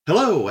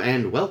Hello,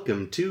 and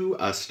welcome to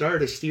A Star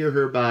to Steer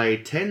Her by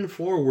 10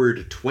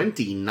 Forward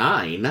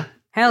 29.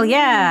 Hell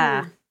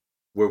yeah!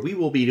 Where we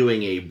will be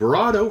doing a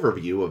broad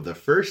overview of the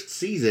first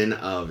season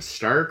of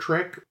Star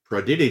Trek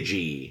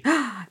Prodigy.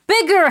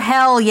 Bigger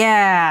hell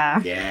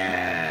yeah!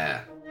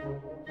 Yeah.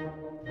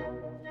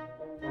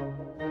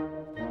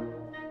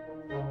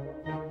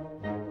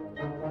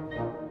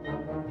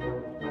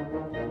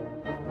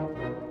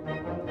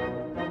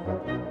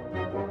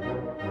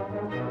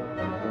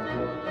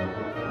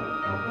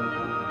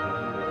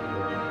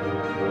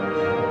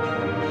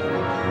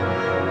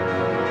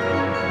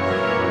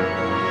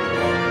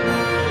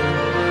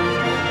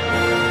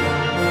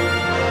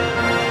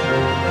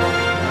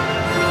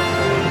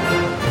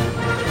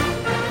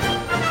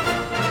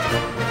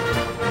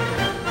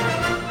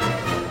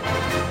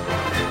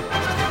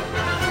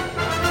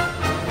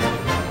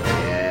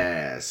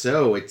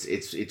 So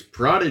it's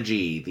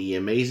Prodigy, the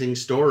amazing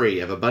story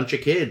of a bunch of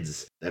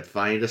kids that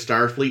find a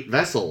Starfleet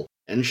vessel,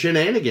 and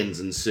shenanigans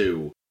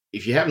ensue.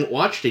 If you haven't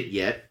watched it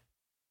yet,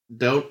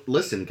 don't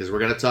listen, because we're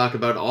going to talk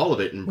about all of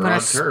it in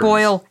broad terms. We're going to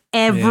spoil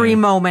every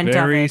moment of it.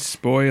 Very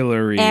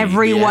spoilery.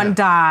 Everyone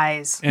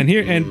dies. And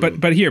here,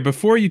 but here,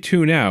 before you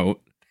tune out,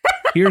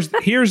 here's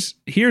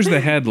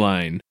the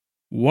headline.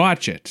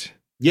 Watch it.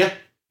 Yeah.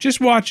 Just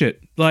watch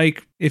it.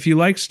 Like, if you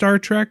like Star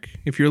Trek,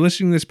 if you're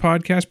listening to this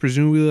podcast,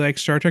 presumably like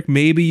Star Trek,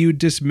 maybe you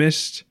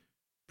dismissed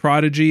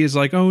Prodigy as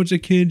like, oh, it's a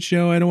kid's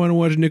show, I don't want to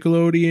watch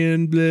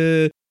Nickelodeon,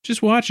 blah.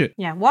 Just watch it.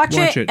 Yeah, watch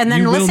it, and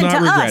then listen to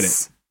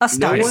us. A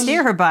Star to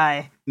Steer Her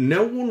by.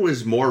 No one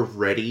was more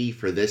ready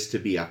for this to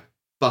be a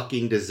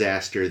fucking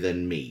disaster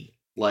than me.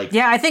 Like,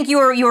 yeah, I think you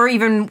were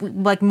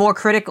even like more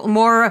critical,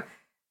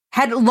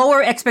 had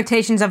lower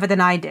expectations of it than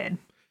I did.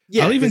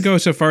 Yeah, I'll even go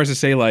so far as to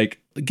say, like,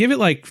 give it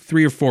like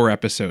 3 or 4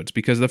 episodes,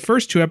 because the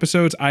first 2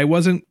 episodes, I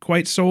wasn't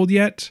quite sold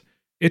yet.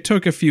 It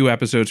took a few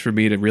episodes for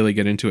me to really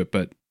get into it,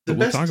 but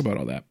we'll talk about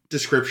all that.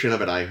 Description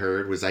of it I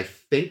heard was, I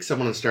think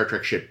someone on Star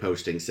Trek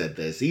shitposting said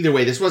this. Either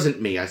way, this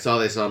wasn't me. I saw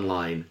this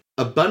online.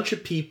 A bunch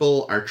of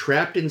people are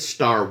trapped in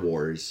Star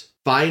Wars,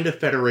 find a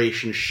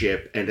Federation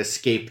ship, and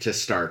escape to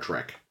Star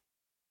Trek.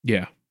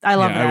 Yeah. I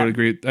love that. I would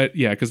agree.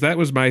 Because that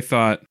was my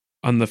thought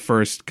on the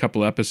first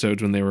couple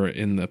episodes when they were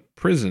in the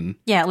prison.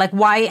 Yeah, like,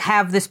 why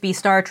have this be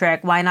Star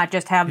Trek? Why not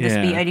just have this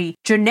be a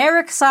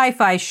generic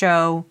sci-fi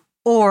show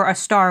or a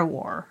Star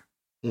War?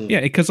 Yeah,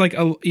 because like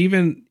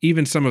even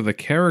some of the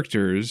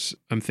characters,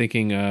 I'm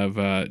thinking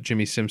of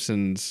Jimmy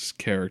Simpson's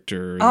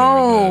character.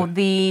 Oh,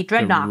 the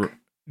Dreadnought.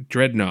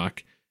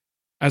 Dreadnought.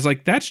 I was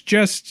like, that's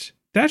just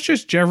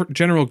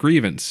General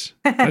Grievance.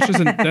 That's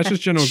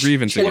just General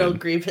Grievance. General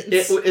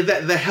Grievance.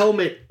 The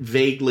helmet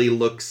vaguely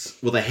looks,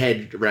 well, the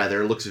head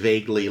rather looks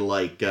vaguely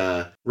like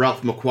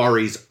Ralph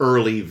McQuarrie's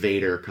early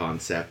Vader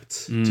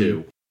concepts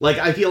too. Like,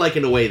 I feel like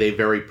in a way they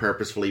very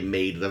purposefully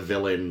made the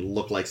villain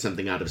look like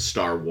something out of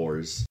Star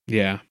Wars.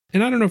 Yeah,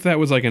 and I don't know if that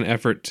was like an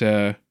effort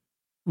to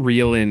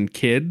reel in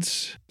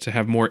kids to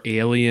have more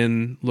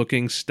alien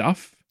looking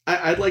stuff.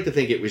 I'd like to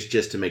think it was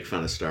just to make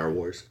fun of Star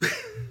Wars.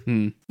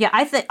 Yeah,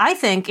 I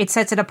think it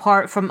sets it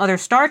apart from other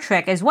Star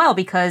Trek as well,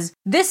 because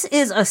this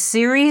is a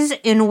series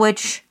in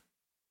which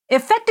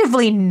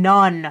effectively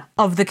none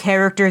of the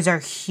characters are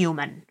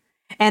human.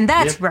 And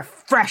that's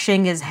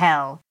refreshing as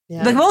hell.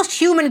 Yeah. The most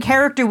human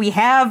character we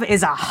have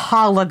is a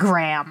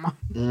hologram.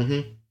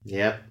 Mm-hmm.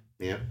 Yep.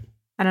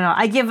 I don't know.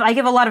 I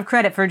give a lot of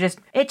credit for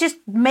it just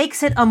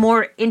makes it a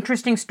more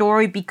interesting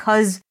story,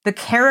 because the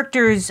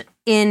characters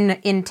in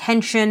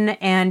intention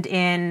and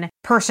in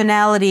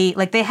personality,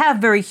 like, they have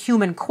very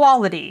human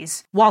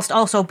qualities whilst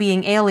also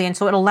being alien,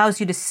 so it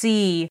allows you to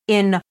see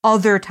in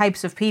other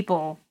types of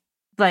people,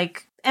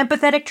 like,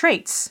 empathetic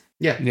traits.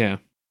 Yeah.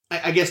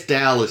 I guess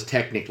Dal is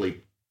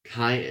technically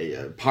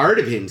part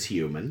of him's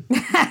human.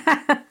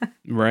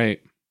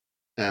 Right.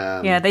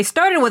 Yeah, they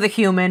started with a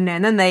human,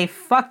 and then they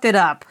fucked it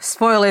up.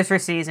 Spoilers for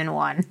season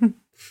 1.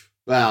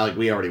 Well, like,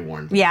 we already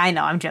warned them. Yeah, I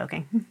know, I'm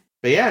joking.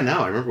 But yeah, no,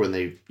 I remember when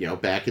they,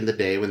 back in the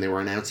day when they were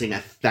announcing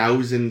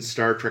 1,000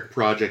 Star Trek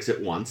projects at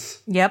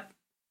once. Yep.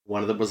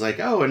 One of them was like,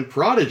 oh, and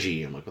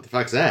Prodigy. I'm like, what the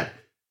fuck's that?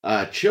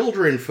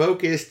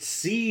 Children-focused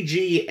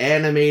CG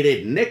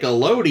animated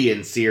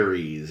Nickelodeon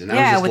series. And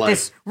I was just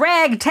this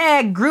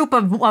ragtag group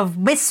of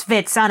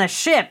misfits on a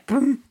ship.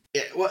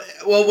 Yeah,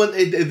 well, when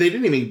they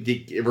didn't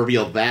even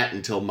reveal that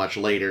until much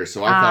later,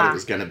 so I thought it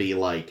was going to be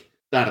like,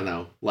 I don't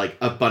know, like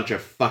a bunch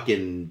of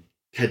fucking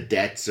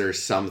cadets or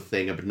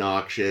something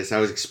obnoxious. I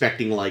was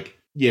expecting, like,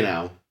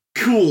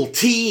 cool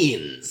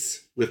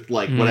teens with,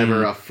 like,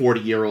 whatever a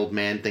 40-year-old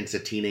man thinks a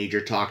teenager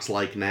talks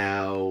like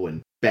now,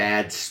 and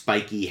bad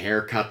spiky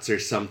haircuts or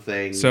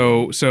something.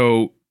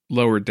 So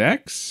Lower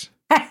Decks?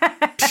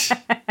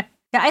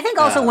 Yeah, I think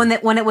also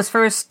when it was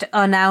first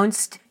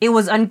announced, it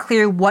was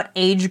unclear what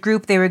age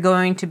group they were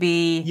going to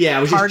be Yeah,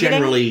 it was targeting. Just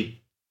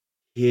generally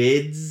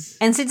kids.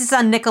 And since it's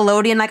on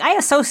Nickelodeon, like, I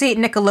associate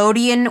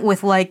Nickelodeon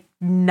with, like,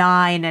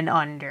 9 and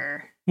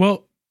under.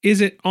 Well, is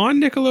it on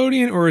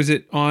Nickelodeon or is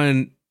it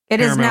on It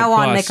Paramount is now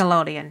Plus? on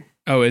Nickelodeon.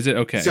 Oh, is it?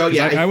 Okay. So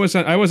yeah, I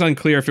was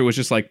unclear if it was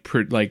just like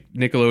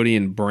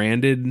Nickelodeon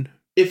branded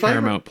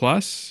Paramount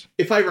Plus.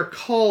 If I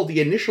recall,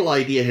 the initial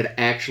idea had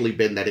actually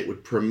been that it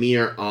would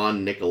premiere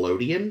on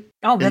Nickelodeon.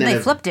 Oh, then they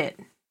flipped it.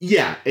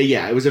 Yeah.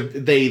 It was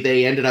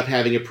they ended up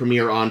having a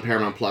premiere on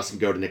Paramount Plus and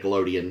go to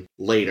Nickelodeon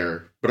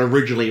later. But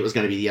originally it was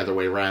going to be the other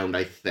way around,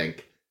 I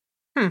think.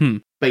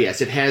 But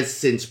yes, it has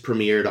since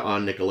premiered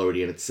on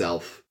Nickelodeon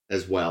itself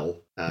as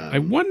well. I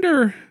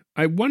wonder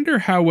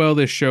how well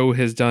this show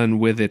has done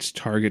with its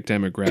target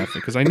demographic,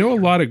 because I know a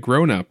lot of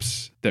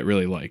grown-ups that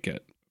really like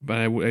it, but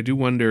I do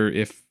wonder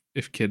if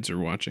kids are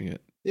watching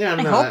it. Yeah,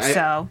 I hope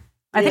so.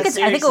 I think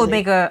it would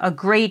make a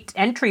great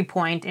entry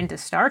point into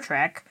Star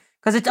Trek.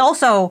 Because it's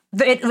also,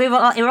 it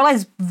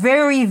relies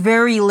very,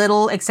 very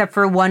little, except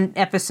for one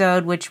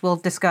episode, which we'll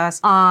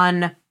discuss,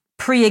 on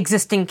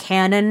pre-existing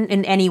canon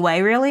in any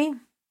way, really.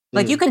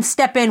 Like, you can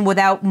step in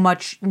without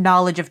much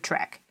knowledge of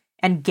Trek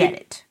and get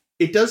it.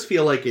 It does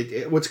feel like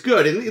what's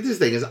good, and this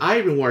thing is,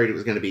 I've been worried it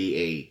was going to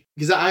be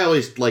because I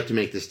always like to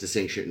make this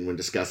distinction when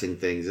discussing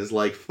things, is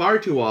like, far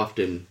too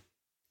often,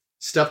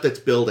 stuff that's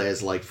billed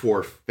as, like,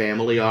 for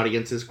family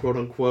audiences,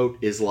 quote-unquote,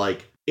 is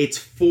like, it's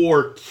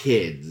for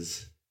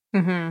kids.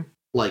 Mm-hmm.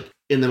 Like,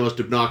 in the most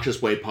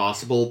obnoxious way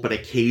possible, but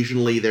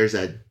occasionally there's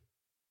a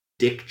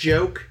dick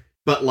joke,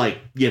 but, like,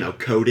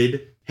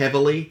 coded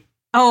heavily.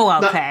 Oh,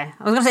 okay.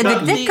 I was going to say,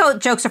 the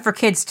dick jokes are for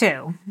kids,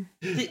 too.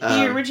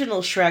 The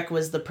original Shrek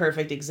was the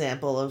perfect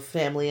example of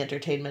family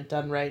entertainment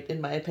done right,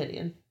 in my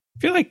opinion. I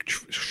feel like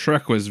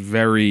Shrek was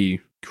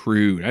very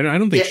crude. I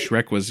don't think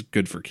Shrek was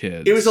good for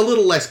kids. It was a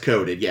little less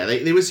coded, yeah.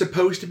 They were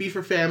supposed to be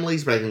for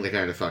families, but I think they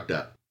kind of fucked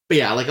up. But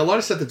yeah, like, a lot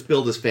of stuff that's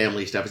billed as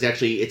family stuff is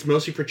actually, it's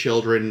mostly for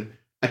children.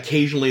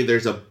 Occasionally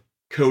there's a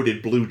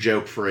coded blue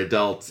joke for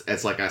adults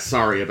as like,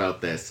 sorry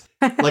about this.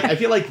 Like, I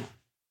feel like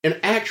an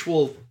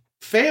actual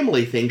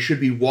family thing should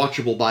be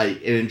watchable by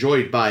and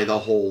enjoyed by the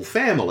whole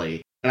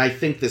family. And I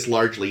think this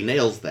largely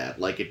nails that.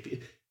 Like,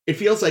 it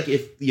feels like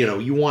if,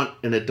 you want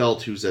an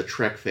adult who's a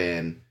Trek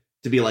fan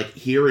to be like,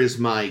 here is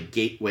my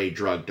gateway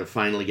drug to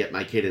finally get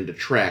my kid into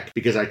Trek,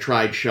 because I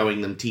tried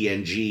showing them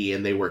TNG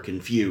and they were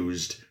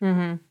confused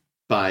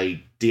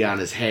by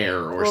Deanna's hair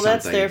or something. Well,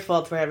 that's their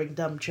fault for having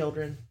dumb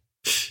children.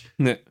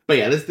 But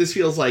yeah, this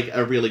feels like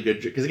a really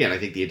good, because again, I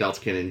think the adults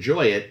can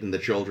enjoy it and the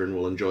children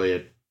will enjoy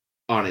it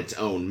on its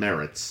own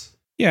merits.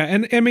 Yeah,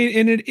 and I mean,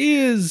 and it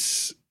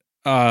is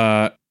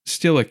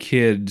still a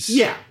kid's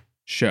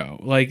show.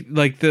 Like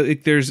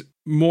there's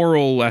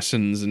moral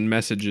lessons and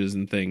messages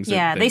and things.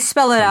 Yeah, they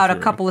spell it out a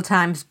couple of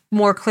times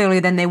more clearly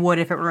than they would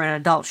if it were an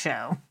adult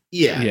show.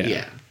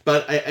 Yeah.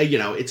 But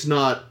it's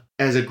not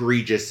as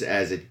egregious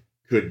as it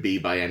could be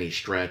by any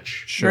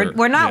stretch. Sure.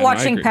 We're not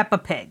watching Peppa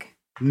Pig.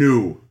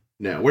 No,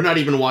 we're not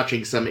even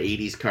watching some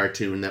 80s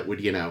cartoon that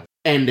would,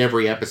 end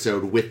every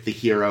episode with the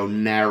hero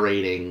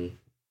narrating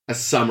a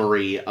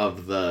summary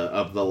of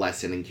the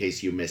lesson in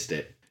case you missed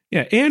it.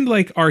 Yeah, and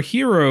like our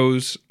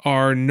heroes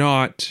are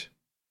not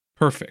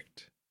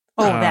perfect.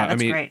 Oh,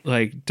 that's great.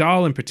 Like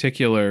Dahl in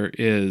particular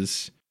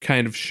is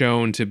kind of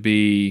shown to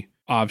be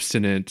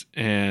obstinate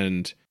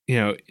and,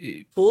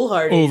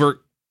 foolhardy.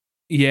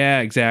 Yeah,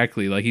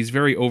 exactly. Like he's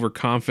very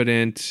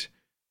overconfident.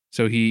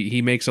 So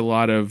he makes a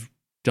lot of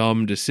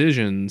dumb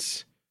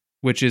decisions,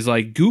 which is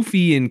like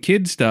goofy and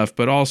kid stuff,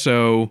 but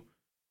also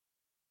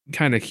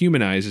kind of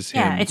humanizes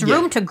him. Yeah, it's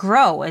room to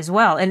grow as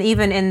well. And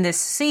even in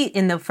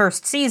in the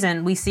first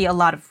season, we see a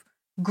lot of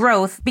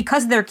growth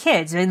because they're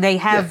kids and they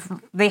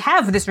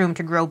have this room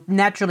to grow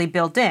naturally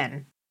built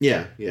in.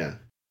 Yeah. And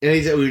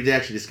we were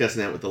actually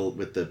discussing that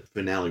with the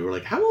finale. We're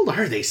like, how old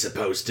are they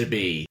supposed to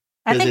be?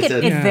 I think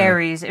it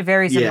varies. It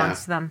varies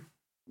amongst them.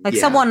 Like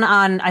someone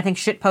on, I think,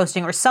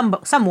 shitposting or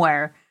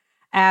somewhere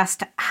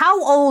asked,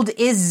 how old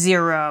is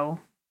Zero?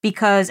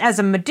 Because as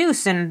a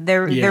Medusan,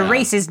 their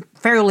race is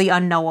fairly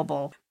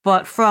unknowable.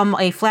 But from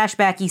a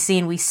flashbacky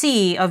scene we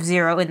see of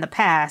Zero in the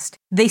past,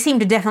 they seem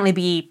to definitely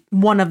be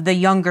one of the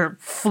younger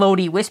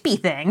floaty wispy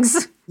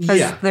things.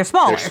 Yeah. They're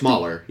smaller. They're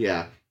smaller,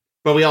 yeah.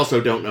 But we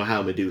also don't know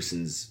how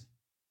Medusans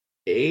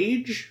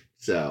age,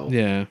 so...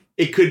 Yeah.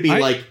 It could be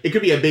it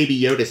could be a Baby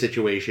Yoda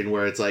situation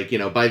where it's like,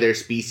 by their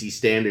species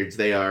standards,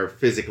 they are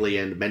physically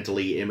and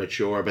mentally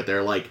immature, but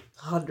they're like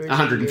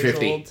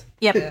 150. Years old.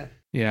 Yep.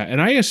 Yeah,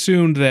 and I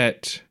assumed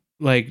that,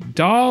 like,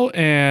 Dahl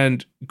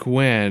and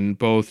Gwen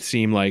both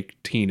seem like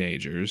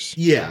teenagers.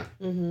 Yeah.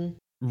 Mm-hmm.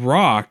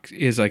 Rock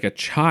is like a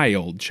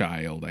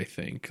child, I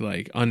think,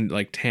 like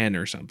 10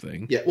 or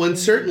something. Yeah, well, and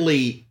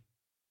certainly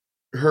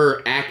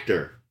her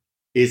actor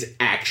is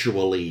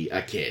actually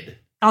a kid.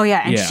 Oh,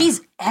 yeah, and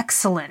she's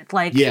excellent.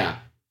 Like, yeah.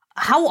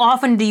 How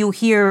often do you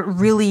hear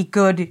really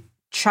good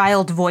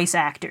child voice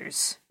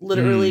actors?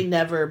 Literally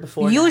never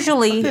before.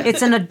 Usually,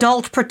 it's an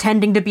adult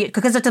pretending to be,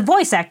 because it's a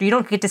voice actor. You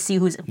don't get to see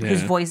who's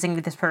voicing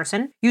this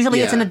person.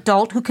 Usually, it's an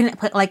adult who can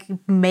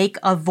make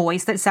a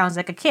voice that sounds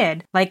like a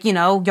kid, like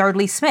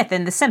Yardley Smith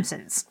in The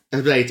Simpsons.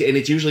 Right, and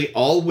it's usually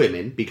all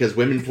women because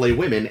women play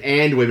women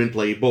and women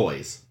play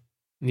boys.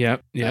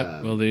 Yep.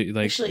 Well, they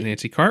actually,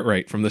 Nancy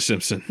Cartwright from The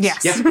Simpsons.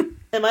 Yes. Yeah.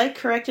 Am I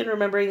correct in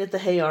remembering that the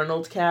Hey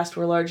Arnold cast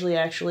were largely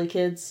actually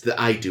kids?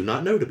 I do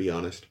not know, to be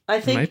honest. I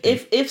think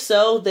if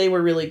so, they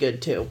were really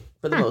good too,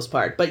 for the most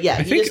part. But yeah,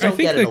 I think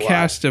the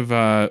cast of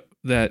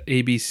that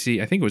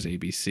ABC, I think it was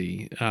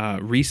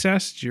ABC,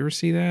 Recess. Did you ever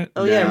see that?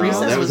 Oh yeah,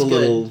 Recess that was a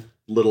little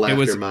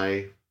after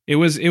my. It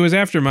was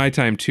after my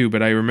time too,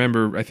 but I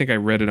remember, I think I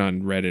read it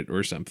on Reddit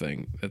or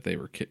something that they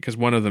were kids, because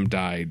one of them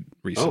died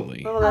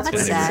recently. Oh,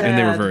 that's sad. And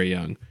they were very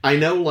young. I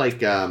know,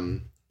 like, a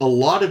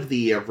lot of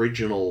the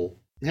original,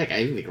 heck,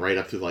 I think right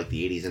up through like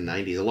the 80s and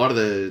 90s, a lot of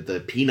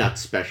the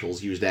Peanuts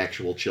specials used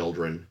actual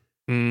children.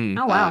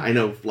 Oh, wow. I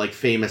know, like,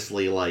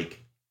 famously, like,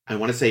 I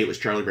want to say it was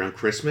Charlie Brown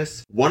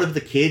Christmas. One of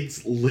the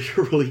kids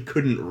literally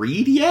couldn't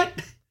read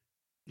yet.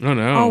 Oh,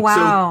 no. Oh,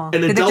 wow. So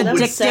an Did they adult have to would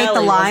dictate Sally,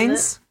 the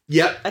lines?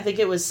 Yep. I think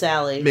it was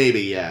Sally.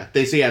 Maybe, yeah.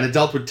 An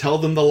adult would tell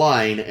them the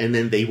line, and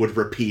then they would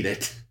repeat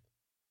it.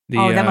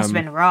 That must have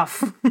been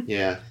rough.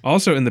 Yeah.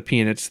 Also in the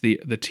Peanuts,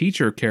 the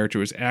teacher character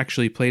was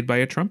actually played by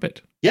a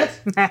trumpet. Yes.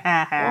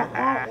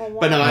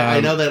 But no, I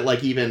know that,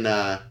 like, even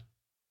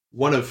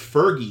one of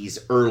Fergie's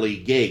early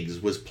gigs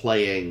was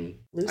playing,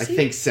 Lucy? I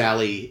think,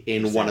 Sally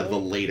in one of the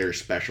later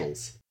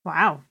specials.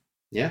 Wow.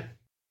 Yeah.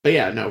 But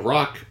yeah, no,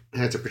 Rock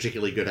has a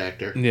particularly good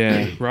actor.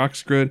 Yeah,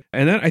 Rock's good.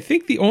 And then I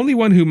think the only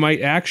one who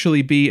might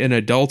actually be an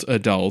adult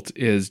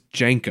is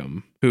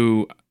Jankum,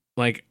 who,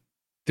 like,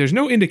 there's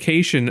no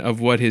indication of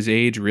what his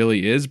age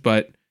really is,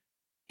 but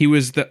he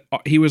was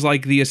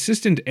like the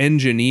assistant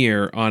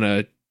engineer on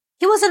a.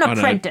 He was an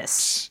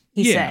apprentice.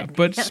 He said,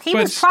 but he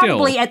was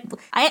probably still.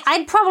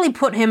 I'd probably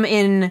put him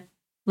in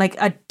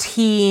like a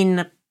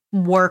teen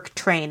work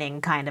training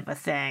kind of a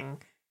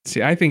thing.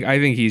 See, I think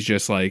he's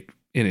just like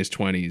in his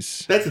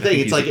 20s. That's the thing.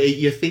 It's like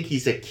you think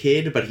he's a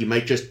kid, but he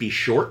might just be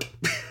short.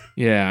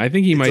 Yeah, I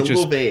think he might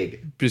just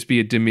vague. Just be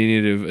a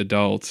diminutive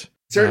adult.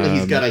 Certainly,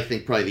 he's got, I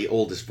think, probably the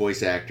oldest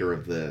voice actor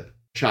of the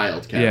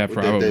child character. Yeah,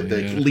 probably.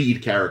 The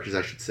lead characters,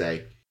 I should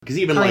say. Because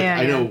even,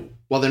 I know,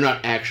 while they're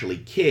not actually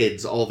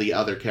kids, all the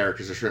other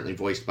characters are certainly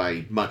voiced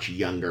by much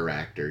younger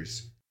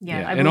actors.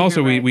 Yeah, and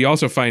also we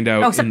also find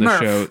out in the Murf.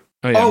 show.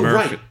 Murf,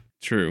 right.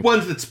 True.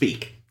 Ones that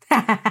speak.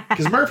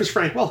 Because Murf is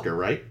Frank Welker,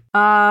 right?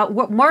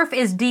 Murf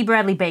is D.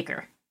 Bradley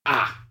Baker.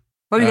 Ah.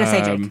 What were you going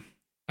to say, Jake?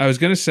 I was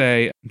going to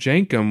say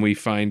Jankum, we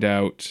find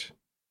out,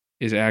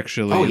 is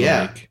actually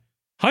like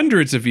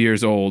hundreds of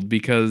years old,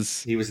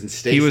 because he was in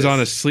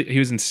stasis. He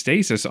was in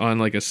stasis on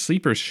like a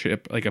sleeper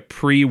ship, like a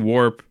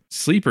pre-warp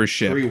sleeper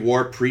ship.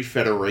 Pre-warp,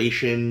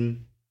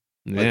 pre-Federation.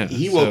 Yeah.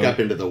 He woke up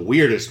into the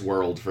weirdest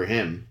world for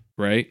him.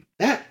 Right.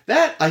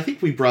 That I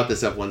think we brought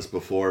this up once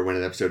before when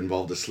an episode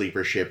involved a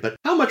sleeper ship, but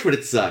how much would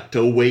it suck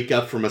to wake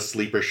up from a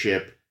sleeper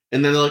ship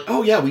and then they're like,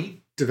 oh yeah,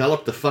 we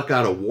developed the fuck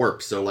out of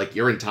warp, so like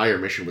your entire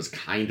mission was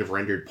kind of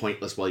rendered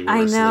pointless while you were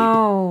asleep. I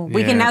know.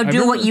 We can now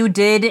do what you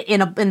did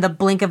in the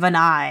blink of an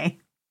eye.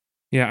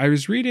 Yeah, I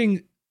was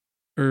reading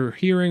or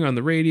hearing on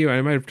the radio,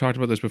 I might have talked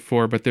about this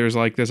before, but there's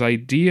like this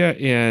idea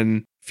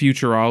in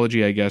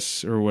futurology, I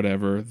guess, or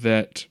whatever,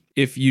 that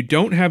if you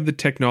don't have the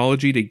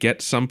technology to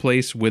get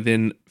someplace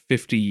within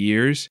 50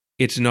 years,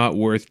 it's not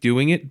worth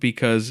doing it,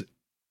 because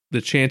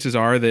the chances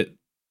are that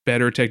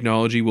better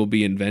technology will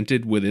be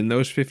invented within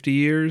those 50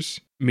 years.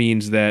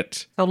 Means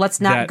that... So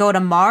let's not go to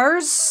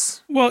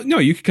Mars? Well, no,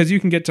 because you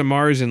can get to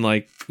Mars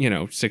in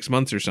 6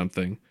 months or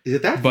something. Is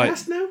it that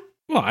fast now?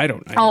 Well, I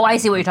don't. I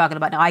see what you're talking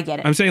about now. I get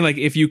it. I'm saying, like,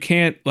 if you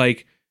can't,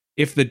 like,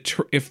 if the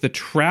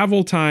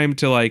travel time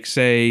to, like,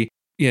 say,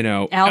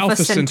 Alpha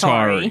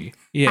Centauri.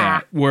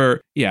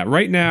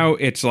 Right now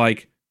it's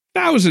like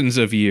thousands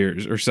of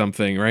years or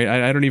something, right?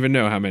 I don't even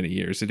know how many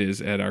years it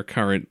is at our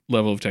current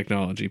level of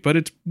technology, but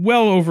it's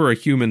well over a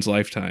human's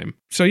lifetime.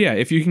 So yeah,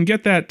 if you can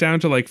get that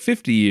down to like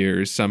 50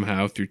 years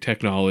somehow through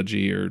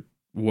technology or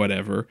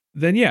whatever,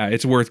 then yeah,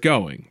 it's worth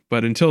going.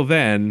 But until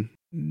then,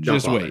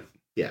 just wait.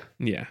 Yeah.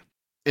 Yeah.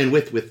 And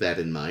with that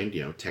in mind,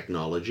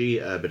 technology,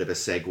 a bit of a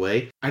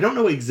segue. I don't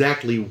know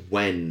exactly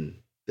when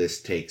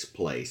this takes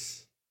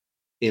place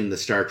in the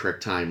Star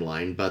Trek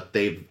timeline, but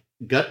they've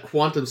got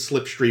quantum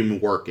slipstream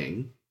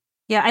working.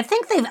 Yeah, I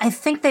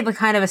think they've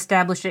kind of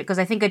established it, because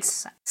I think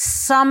it's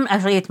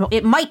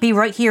it might be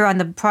right here on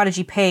the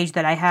Prodigy page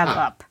that I have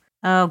up.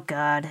 Oh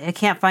God, I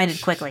can't find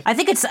it quickly. I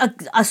think it's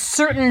a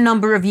certain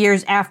number of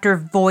years after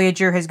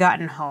Voyager has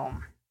gotten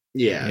home.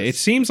 Yeah, it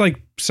seems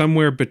like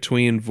somewhere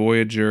between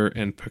Voyager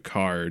and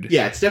Picard.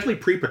 Yeah, it's definitely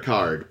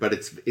pre-Picard, but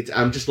it's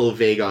I'm just a little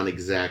vague on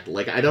exact.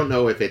 Like, I don't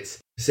know if it's,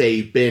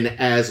 say, been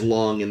as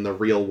long in the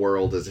real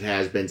world as it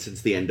has been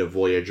since the end of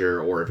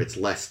Voyager, or if it's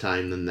less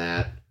time than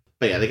that.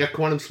 But yeah, they got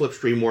quantum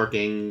slipstream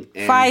working.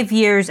 And 5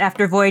 years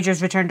after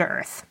Voyager's return to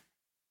Earth.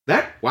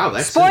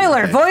 That's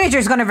spoiler.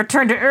 Voyager's going to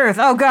return to Earth.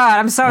 Oh God,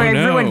 I'm sorry,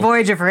 I ruined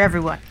Voyager for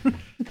everyone.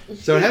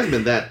 So it hasn't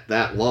been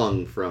that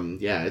long from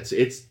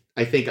it's.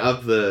 I think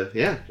of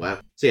wow.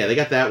 So yeah, they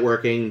got that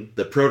working.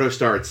 The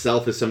protostar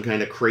itself is some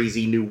kind of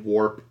crazy new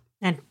warp.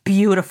 And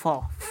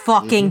beautiful.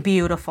 Fucking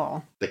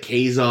beautiful. The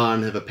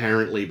Kazon have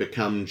apparently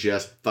become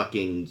just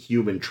fucking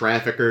human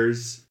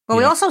traffickers. But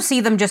we also see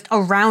them just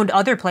around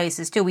other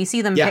places, too. We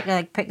see them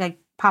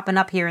popping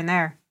up here and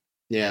there.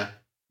 Yeah,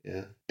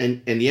 yeah.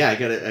 And yeah, I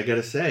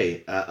gotta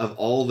say, of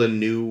all the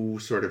new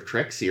sort of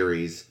Trek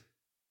series,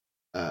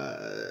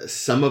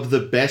 some of the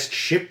best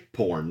ship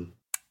porn.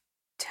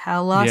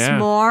 Tell us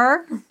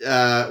more.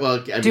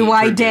 Do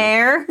I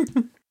dare?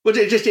 Well,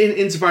 just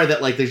insofar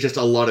that like there's just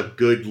a lot of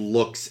good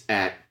looks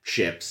at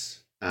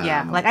ships.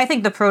 Like I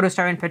think the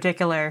Protostar in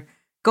particular.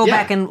 Go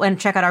back and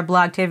check out our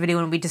blogtivity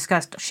when we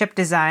discussed ship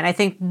design. I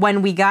think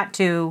when we got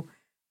to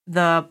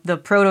the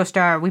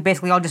Protostar, we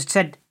basically all just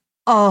said,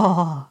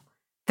 "Oh,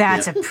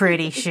 that's a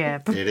pretty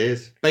ship." It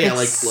is, but yeah,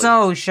 it's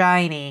so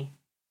shiny.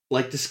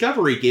 Like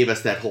Discovery gave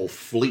us that whole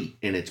fleet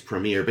in its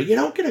premiere, but you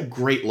don't get a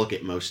great look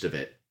at most of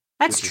it.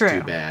 That's true.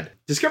 Too bad.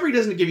 Discovery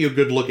doesn't give you a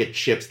good look at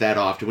ships that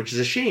often, which is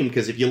a shame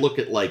because if you look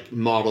at like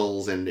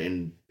models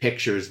and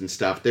pictures and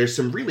stuff, there's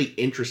some really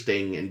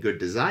interesting and good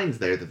designs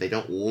there that they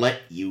don't let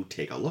you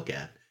take a look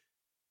at.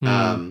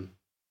 And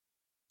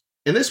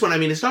this one, I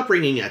mean, it's not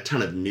bringing a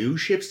ton of new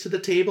ships to the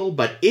table,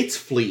 but its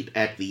fleet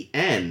at the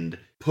end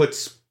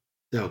puts,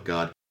 oh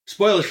god,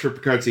 spoilers for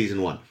Picard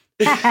Season 1.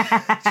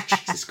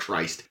 Jesus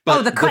Christ.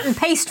 But the cut and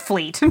paste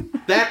fleet.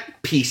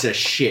 That piece of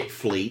shit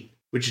fleet,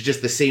 which is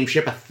just the same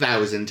ship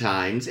 1,000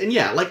 times. And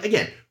yeah, like,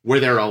 again, were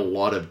there a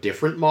lot of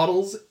different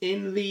models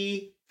in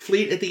the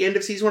fleet at the end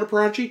of Season 1 of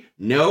Prodigy?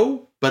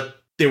 No, but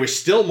there was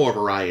still more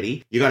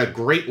variety. You got a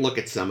great look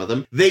at some of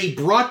them. They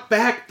brought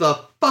back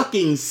the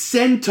fucking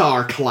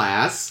Centaur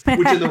class,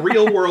 which in the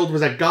real world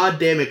was a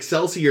goddamn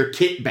Excelsior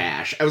kit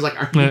bash. I was like,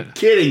 are you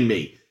kidding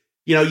me?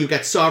 You know, you've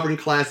got Sovereign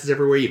classes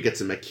everywhere. You've got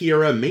some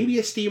Akira, maybe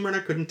a Steam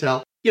Runner, couldn't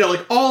tell. You know,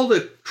 like all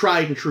the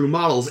tried and true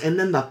models, and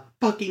then the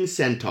fucking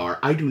Centaur.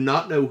 I do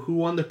not know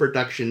who on the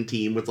production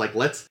team was like,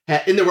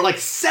 and there were like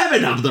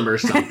 7 of them or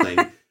something.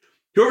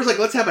 Whoever's like,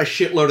 let's have a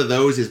shitload of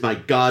those is my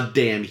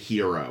goddamn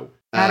hero.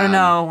 I don't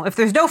know. If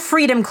there's no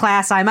Freedom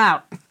class, I'm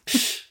out.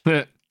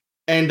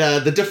 And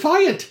the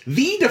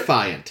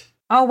Defiant.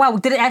 Oh, wow.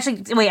 Did it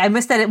actually... Wait, I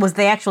missed that it was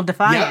the actual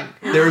Defiant.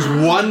 Yeah, there's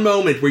one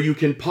moment where you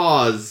can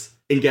pause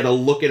and get a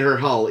look at her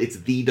hull. It's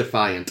the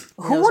Defiant.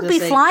 Who would be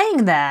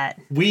flying that?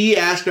 We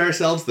asked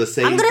ourselves the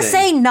same thing. I'm going to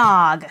say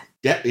Nog.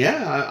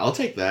 Yeah, I'll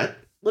take that.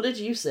 What did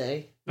you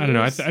say? I don't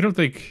know. I don't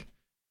think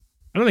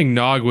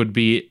Nog would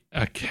be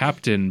a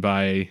captain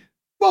by.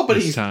 Well, but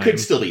he could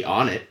still be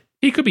on it.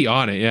 He could be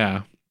on it,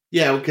 yeah.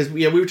 Yeah, because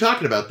we were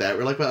talking about that.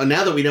 We're like, well,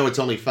 now that we know it's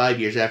only 5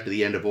 years after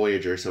the end of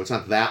Voyager, so it's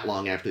not that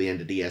long after the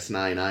end of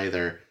DS9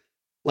 either.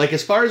 Like,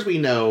 as far as we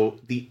know,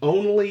 the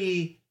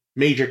only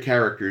major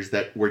characters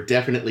that were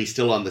definitely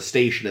still on the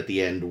station at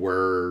the end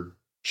were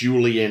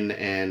Julian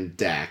and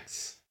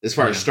Dax, as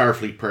far as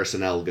Starfleet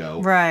personnel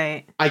go.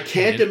 Right. I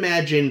can't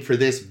imagine for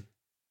this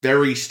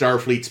very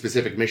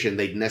Starfleet-specific mission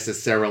they'd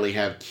necessarily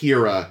have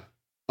Kira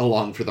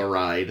along for the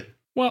ride.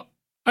 Well,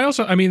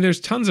 I mean, there's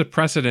tons of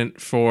precedent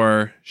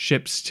for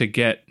ships to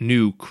get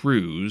new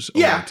crews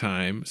over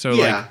time. So,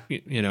 like,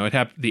 you know, it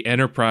happened. The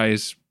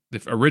Enterprise,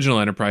 the original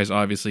Enterprise,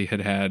 obviously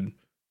had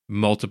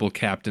multiple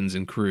captains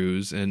and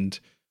crews, and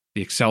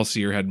the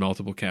Excelsior had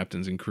multiple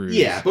captains and crews.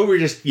 Yeah, but we're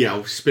just, you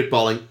know,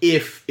 spitballing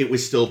if it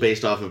was still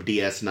based off of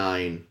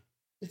DS9.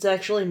 It's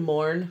actually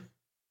Morn.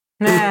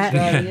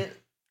 I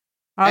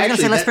was going to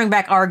say, let's bring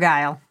back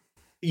Argyle.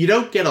 You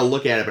don't get a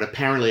look at it, but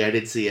apparently I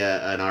did see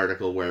an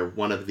article where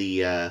one of the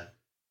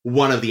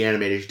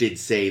animators did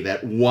say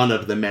that one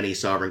of the many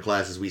Sovereign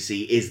classes we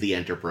see is the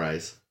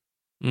Enterprise.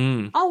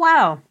 Oh,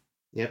 wow.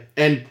 Yep.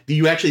 And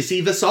you actually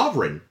see the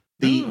Sovereign.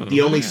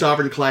 The only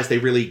Sovereign class they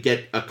really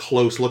get a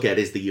close look at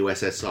is the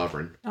USS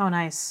Sovereign. Oh,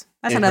 nice.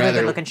 That's another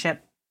good-looking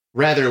ship.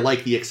 Rather,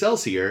 like the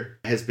Excelsior,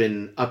 has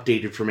been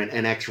updated from an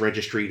NX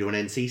registry to an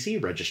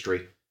NCC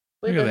registry.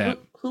 Wait,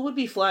 but who would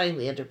be flying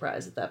the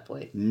Enterprise at that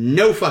point?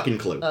 No fucking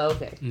clue. Oh,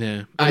 okay.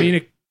 Yeah. I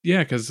mean,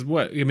 because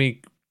what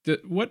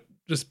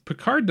does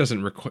Picard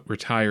doesn't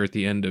retire at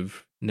the end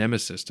of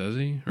Nemesis, does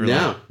he? Or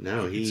no.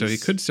 So he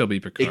could still be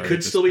Picard. It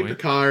could still be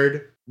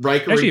Picard.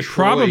 Riker actually, and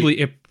Troy.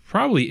 it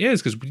probably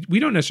is, because we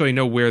don't necessarily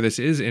know where this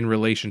is in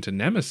relation to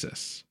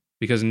Nemesis.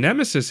 Because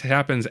Nemesis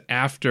happens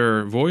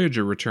after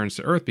Voyager returns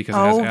to Earth because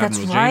it has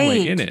Admiral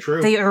Janeway in it.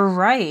 True. They are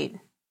right.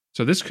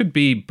 So this could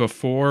be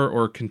before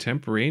or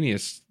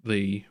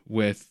contemporaneously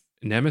with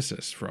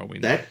Nemesis, for all we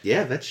know.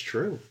 That's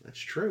true. That's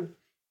true.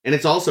 And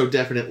it's also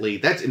definitely,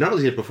 that's not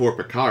only is it before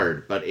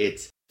Picard, but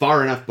it's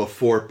far enough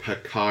before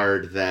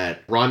Picard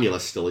that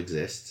Romulus still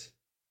exists.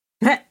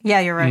 Yeah,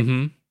 you're right.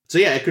 Mm-hmm. So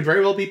yeah, it could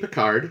very well be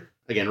Picard.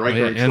 Again,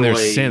 Riker and Troy. And there's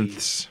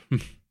synths.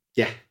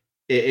 Yeah.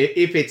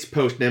 If it's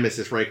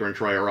post-Nemesis, Riker and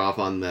Troy are off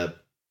on the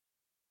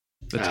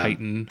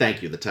Titan.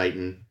 Thank you, the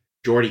Titan.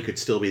 Geordi could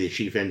still be the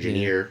chief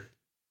engineer. Yeah.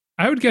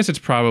 I would guess it's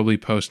probably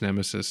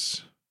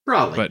post-Nemesis.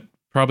 Probably. But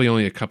probably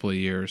only a couple of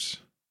years.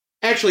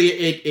 Actually,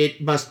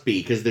 it must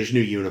be, because there's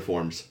new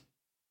uniforms.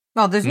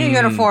 Well, there's new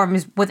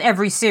uniforms with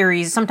every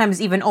series, sometimes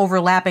even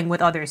overlapping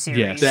with other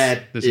series.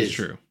 Yes, this is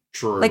true.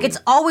 True. Like, it's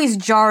always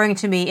jarring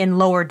to me in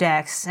Lower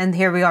Decks, and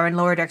here we are in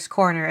Lower Decks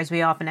Corner, as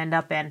we often end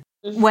up in.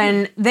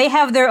 when they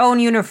have their own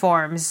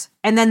uniforms,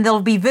 and then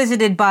they'll be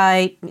visited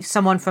by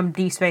someone from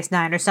Deep Space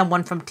Nine or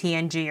someone from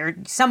TNG or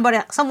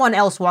someone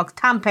else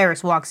Tom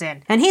Paris walks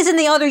in, and he's in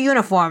the other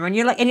uniform, and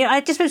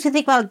I just makes me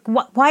think about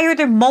why are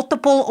there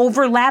multiple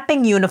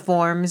overlapping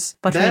uniforms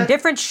between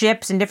different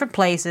ships and different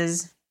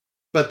places?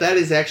 But that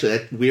is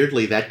actually,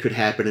 weirdly, that could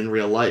happen in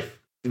real life.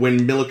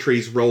 When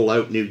militaries roll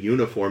out new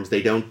uniforms,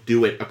 they don't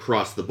do it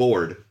across the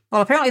board.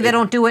 Well, apparently they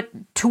don't do it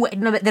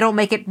they don't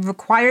make it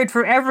required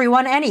for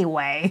everyone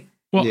anyway.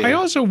 Well, yeah. I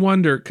also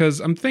wonder, because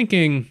I'm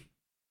thinking,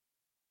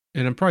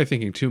 and I'm probably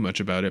thinking too much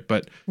about it,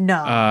 but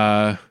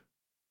no,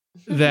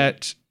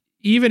 that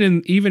even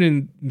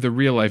in the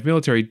real life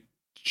military,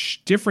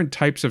 different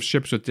types of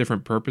ships with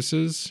different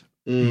purposes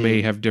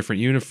may have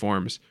different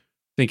uniforms.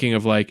 Thinking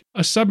of like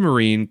a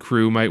submarine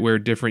crew might wear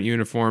different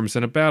uniforms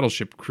than a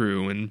battleship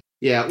crew, and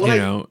yeah,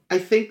 well, I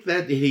think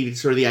that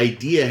sort of the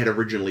idea had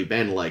originally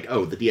been like,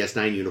 oh, the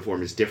DS9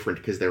 uniform is different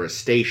because they're a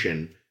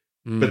station.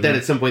 But then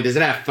at some point, they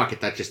said, fuck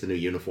it, that's just the new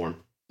uniform.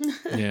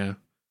 Yeah.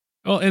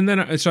 Well, and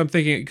then, so I'm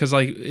thinking, because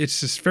like,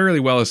 it's just fairly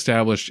well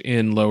established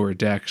in Lower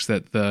Decks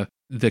that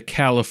the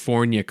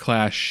California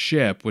class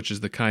ship, which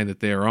is the kind that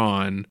they're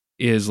on,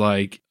 is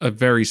like a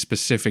very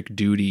specific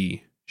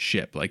duty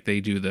ship. Like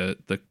they do the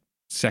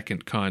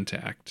second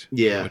contact.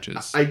 Yeah. Which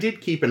is I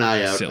did keep an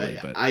eye out. Silly,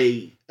 but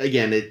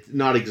Again, it's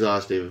not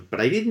exhaustive, but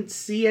I didn't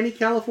see any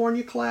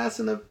California class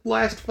in the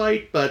last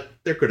fight, but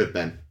there could have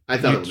been. I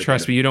thought it would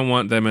trust me, you don't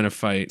want them in a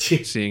fight,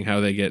 seeing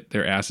how they get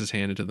their asses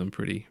handed to them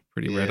pretty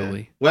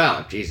readily.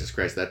 Well, Jesus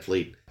Christ, that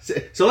fleet.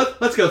 So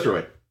let's go through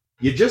it.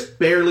 You just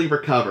barely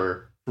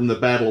recover from the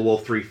Battle of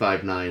Wolf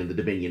 359 and the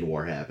Dominion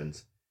War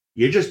happens.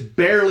 You just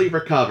barely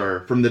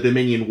recover from the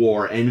Dominion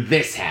War and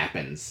this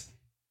happens.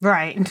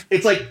 Right.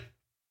 It's like,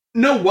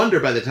 no wonder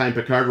by the time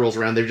Picard rolls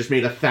around, they've just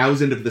made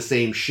 1,000 of the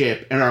same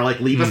ship and are like,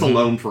 leave us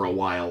alone for a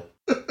while.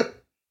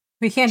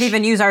 We can't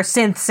even use our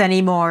synths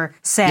anymore.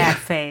 Sad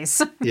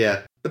face.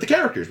 Yeah. But the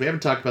characters, we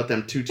haven't talked about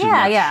them too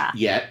much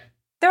yet.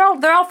 They're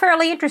all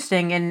fairly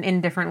interesting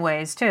in different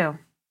ways, too.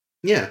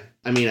 Yeah.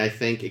 I mean, I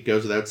think it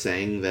goes without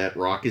saying that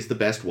Rock is the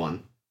best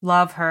one.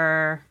 Love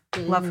her.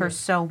 Love her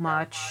so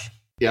much.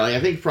 Yeah, I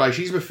think probably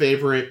she's my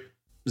favorite.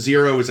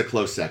 Zero is a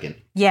close second.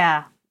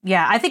 Yeah.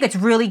 Yeah, I think it's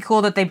really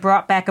cool that they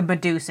brought back a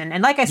Medusan.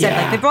 And like I said,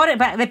 like they brought it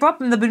back. They brought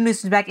the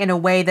Medusans back in a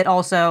way that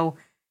also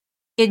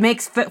it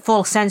makes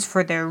full sense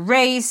for their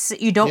race.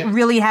 You don't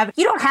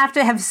have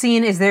to have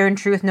seen Is There in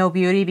Truth No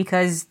Beauty,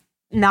 because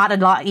not a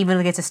lot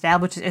even gets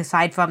established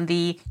aside from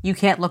the you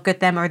can't look at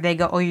them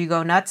or you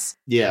go nuts.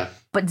 Yeah.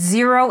 But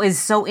Zero is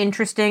so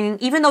interesting,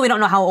 even though we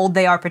don't know how old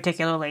they are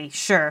particularly,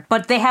 sure.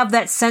 But they have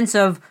that sense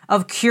of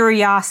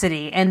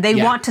curiosity, and they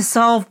want to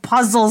solve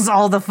puzzles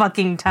all the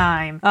fucking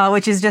time,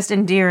 which is just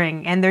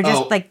endearing. And they're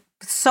just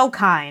so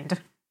kind.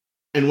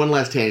 And one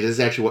last tangent, this is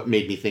actually what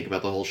made me think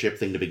about the whole ship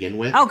thing to begin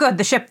with. Oh, good,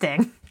 the ship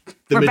thing.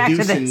 We're back to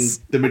this.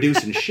 The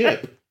Medusan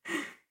ship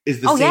is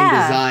the same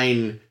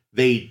design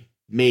they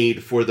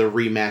made for the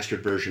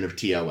remastered version of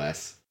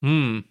TOS.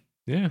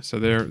 Yeah, so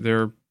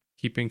they're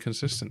keeping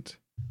consistent.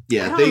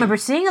 Yeah, I don't remember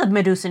seeing a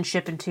Medusan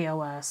ship in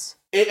TOS.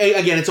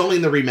 Again, it's only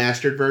in the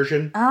remastered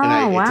version.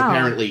 Oh, It's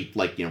apparently,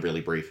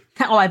 really brief.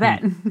 Oh, I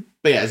bet.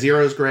 But yeah,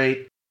 Zero's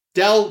great.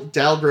 Del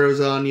grows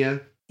on you.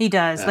 He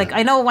does.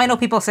 I know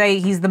people say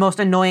he's the most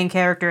annoying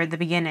character at the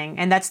beginning,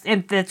 and that's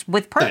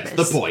with purpose.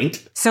 That's the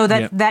point. So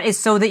that is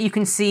so that you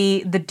can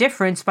see the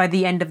difference by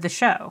the end of the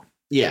show.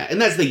 Yeah,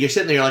 and that's the thing. You're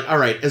sitting there, you're like, all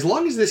right, as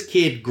long as this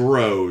kid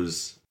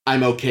grows,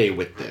 I'm okay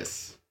with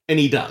this. And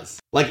he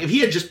does. Like, if he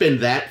had just been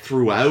that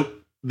throughout,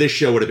 this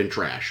show would have been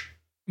trash.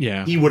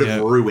 Yeah. He would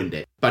have ruined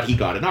it. But he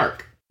got an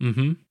arc.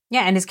 Mm-hmm.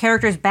 Yeah, and his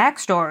character's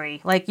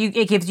backstory,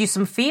 it gives you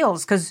some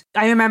feels. Because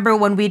I remember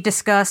when we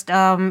discussed,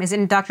 is it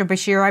in Dr.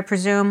 Bashir, I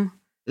presume?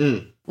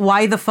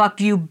 Why the fuck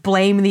do you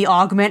blame the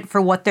augment for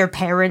what their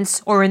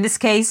parents, or in this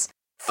case,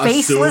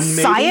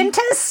 faceless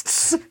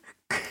scientists?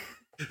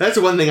 That's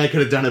the one thing I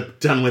could have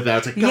done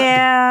without. It's like,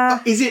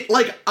 God, is it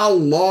like a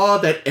law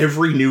that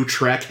every new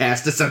Trek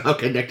has to somehow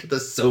connect to the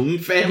Soong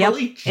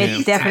family?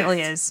 Yep, it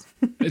definitely is.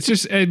 It's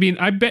just, I mean,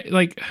 I bet,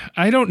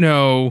 I don't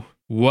know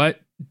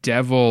what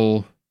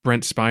devil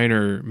Brent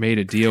Spiner made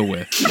a deal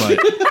with, but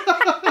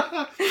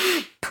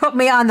put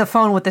me on the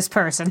phone with this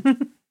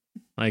person.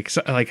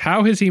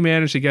 How has he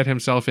managed to get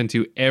himself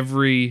into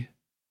every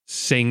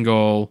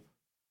single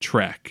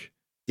Trek?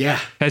 Yeah.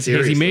 Has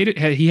he made it?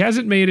 He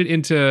hasn't made it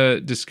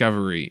into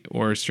Discovery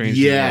or Strange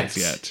New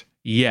Worlds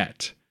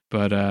yet.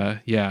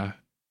 But yeah.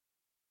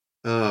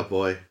 Oh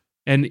boy.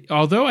 And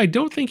although I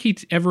don't think he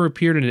ever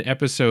appeared in an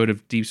episode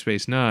of Deep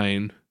Space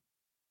Nine,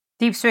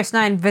 Deep Space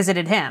Nine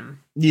visited him.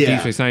 Yeah.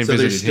 Deep Space Nine so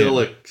visited there's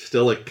him.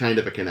 still a kind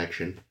of a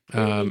connection.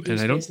 Deep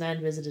Space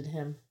Nine visited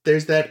him.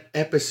 There's that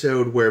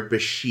episode where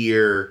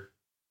Bashir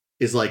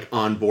is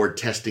on board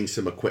testing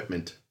some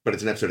equipment, but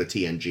it's an episode of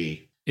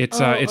TNG. It's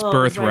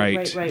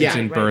Birthright. Right. It's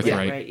in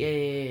Birthright. Right.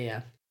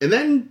 Yeah. And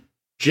then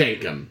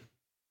Jankum,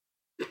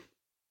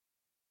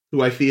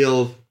 who I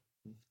feel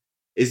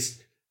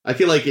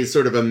like is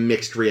sort of a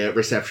mixed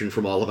reception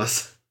from all of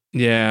us.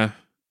 Yeah.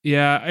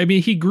 Yeah, I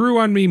mean, he grew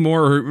on me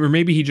more, or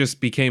maybe he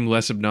just became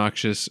less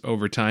obnoxious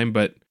over time,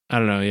 but I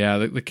don't know. Yeah,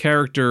 the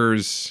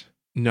character's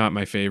not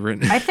my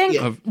favorite. I think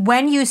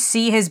when you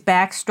see his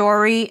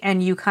backstory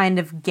and you kind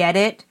of get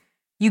it,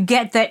 you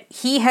get that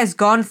he has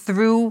gone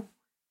through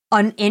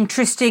an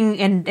interesting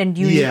and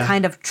unique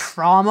kind of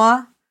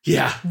trauma.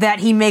 Yeah. That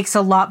he makes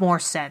a lot more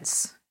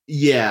sense.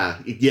 Yeah.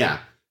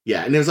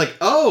 And it was like,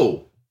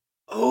 oh,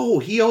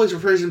 he always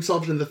refers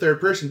himself in the third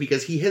person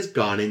because he has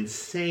gone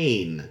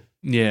insane.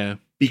 Yeah.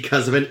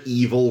 Because of an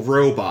evil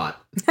robot.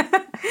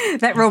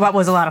 That robot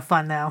was a lot of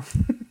fun, though.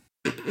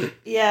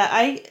 Yeah,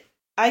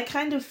 I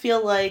kind of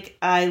feel like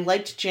I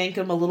liked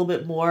Jankum a little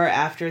bit more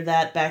after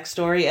that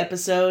backstory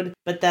episode,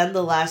 but then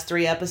the last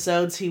 3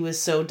 episodes, he was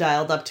so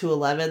dialed up to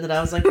 11 that I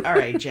was like, all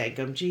right,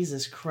 Jankum,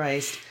 Jesus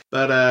Christ.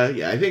 But,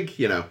 I think,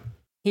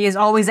 He is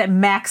always at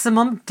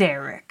maximum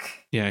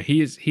Derek. Yeah,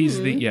 he's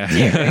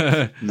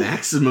the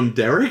Maximum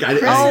Derek?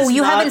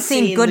 You haven't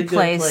seen Good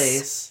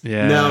Place.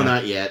 Yeah. No,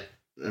 not yet.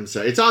 I'm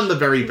sorry. It's on the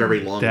very, very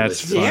long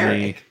list. That's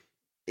funny.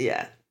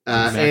 Yeah.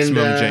 Maximum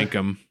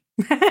Jankum.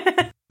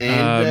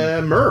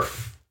 And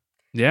Murf.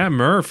 Yeah,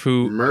 Murf,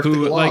 who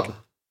like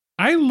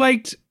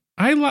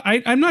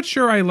I'm not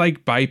sure I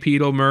like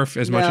bipedal Murf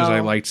as much as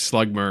I liked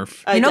Slug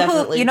Murf.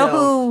 You know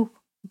who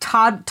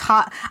Todd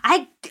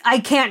I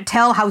can't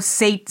tell how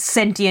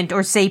sentient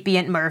or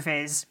sapient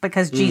Murf is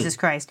because Jesus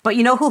Christ. But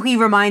you know who he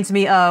reminds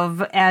me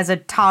of as a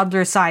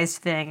toddler-sized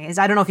thing is,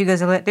 I don't know if you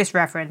guys have this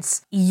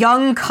reference,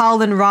 young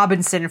Colin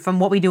Robinson from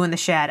What We Do in the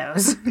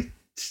Shadows.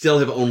 Still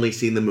have only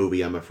seen the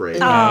movie, I'm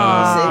afraid.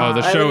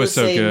 The show is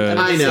so good.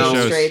 I know.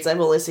 I've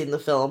only seen the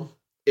film.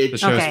 The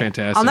show's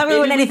fantastic. I'll never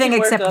ruin anything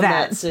except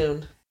that.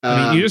 Soon.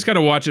 I mean, you just got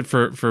to watch it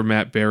for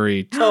Matt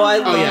Berry. I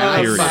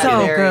love Matt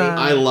Berry.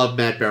 I love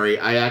Matt Berry.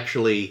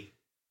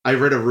 I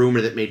read a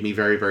rumor that made me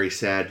very, very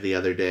sad the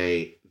other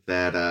day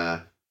that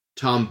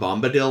Tom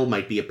Bombadil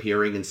might be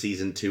appearing in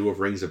season 2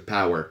 of Rings of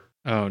Power.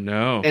 Oh,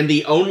 no. And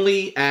the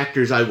only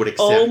actors I would accept...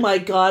 Oh my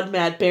god,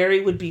 Matt Berry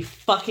would be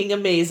fucking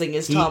amazing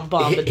as Tom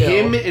Bombadil.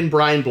 Him and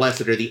Brian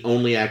Blessed are the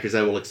only actors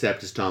I will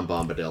accept as Tom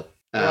Bombadil.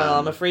 Well,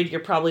 I'm afraid you're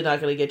probably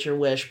not going to get your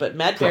wish, but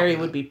Matt Berry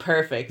would be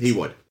perfect. He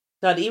would.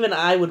 God, even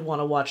I would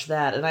want to watch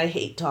that, and I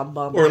hate Tom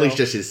Bombadil. Or at least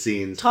just his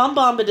scenes. Tom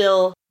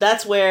Bombadil,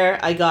 that's where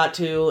I got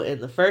to in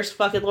the first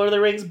fucking Lord of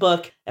the Rings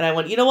book, and I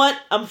went, you know what?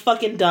 I'm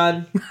fucking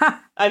done.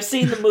 I've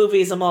seen the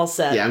movies, I'm all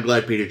set. Yeah, I'm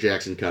glad Peter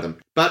Jackson cut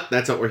him. But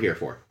that's what we're here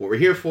for. What we're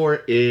here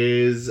for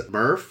is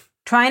Murf.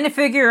 Trying to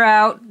figure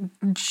out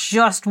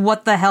just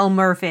what the hell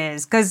Murf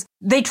is, because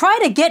they try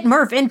to get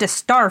Murf into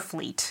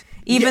Starfleet,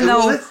 even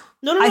though...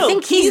 No. I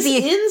think he's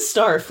in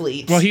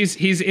Starfleet. Well,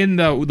 he's in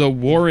the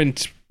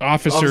warrant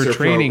officer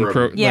training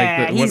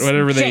program.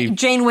 Whatever they...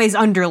 Janeway's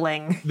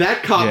underling.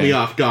 That caught me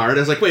off guard.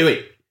 I was like,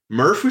 wait.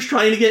 Murf was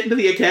trying to get into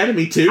the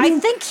academy too? I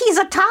think he's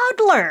a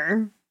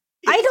toddler.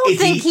 I don't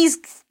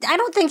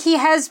think he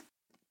has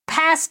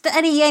passed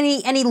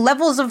any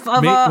levels of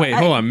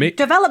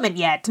development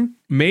yet.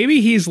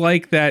 Maybe he's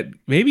like that.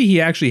 Maybe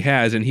he actually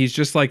has, and he's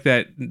just like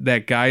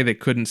that guy that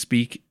couldn't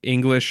speak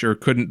English or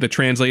the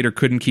translator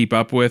couldn't keep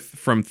up with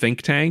from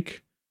Think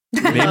Tank.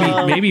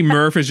 Maybe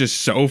Murf is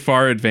just so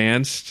far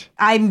advanced.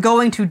 I'm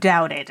going to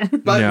doubt it.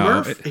 But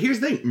no, Murf, here's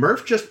the thing.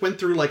 Murf just went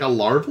through like a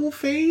larval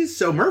phase,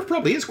 so Murf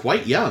probably is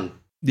quite young.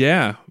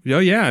 Yeah. Oh,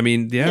 yeah. I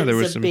mean, yeah, there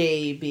was some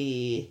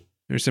baby.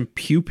 There's some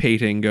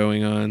pupating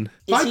going on.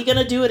 Is he going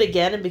to do it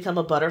again and become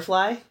a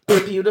butterfly? A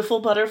beautiful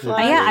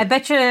butterfly? Yeah, I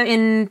bet you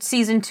in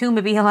season 2,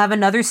 maybe he'll have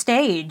another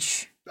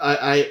stage.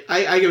 I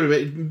give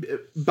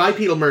it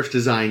bipedal Murf's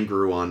design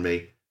grew on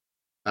me.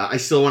 I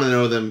still want to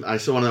know them. I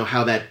still want to know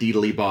how that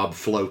Deedly Bob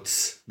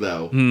floats,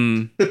 though.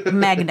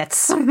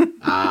 Magnets.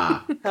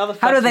 How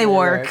do they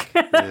work?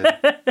 Yeah.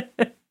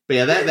 But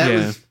yeah, that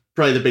was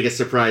probably the biggest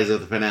surprise of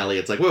the finale.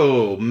 It's like,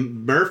 whoa,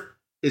 Murf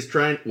is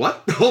trying...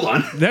 What? Hold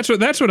on. That's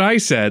what I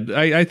said.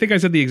 I think I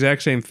said the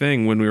exact same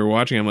thing when we were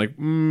watching. I'm like,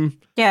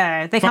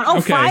 Yeah, they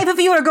found, 5 of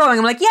you are going.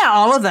 I'm like, yeah,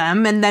 all of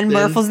them. And then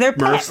Murf was their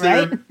pet,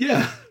 right?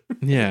 Yeah.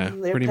 Yeah,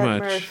 pretty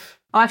much. Murf.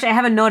 Oh, actually, I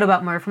have a note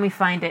about Murf. Let me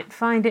find it.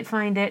 Find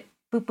it.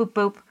 Boop, boop,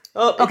 boop.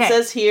 Oh, it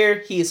says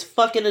here, he's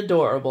fucking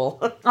adorable.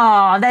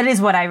 Oh, that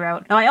is what I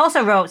wrote. No, I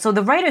also wrote, so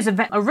the writers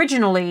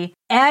originally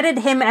added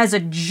him as a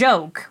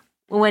joke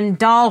when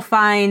Dahl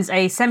finds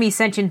a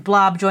semi-sentient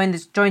blob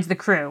joins the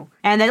crew.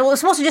 And it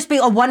was supposed to just be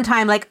a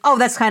one-time, like, oh,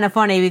 that's kind of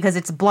funny because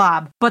it's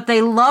Blob. But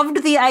they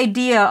loved the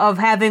idea of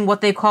having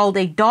what they called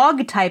a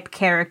dog-type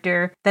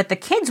character that the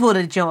kids would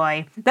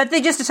enjoy, that they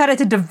just decided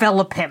to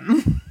develop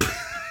him.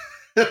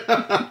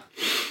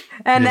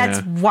 And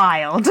that's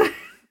wild.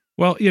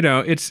 Well,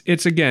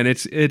 it's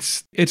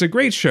a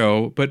great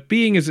show, but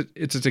being as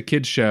it's a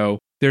kid's show,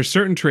 there's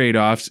certain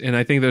trade-offs, and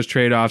I think those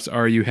trade-offs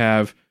are you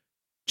have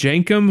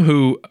Jankum,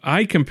 who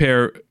I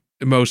compare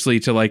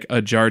mostly to like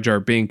a Jar Jar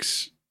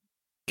Binks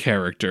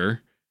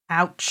character.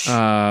 Ouch.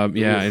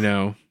 Yeah, I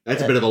know.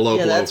 That's a bit of a low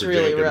blow. That's for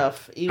really Jacob.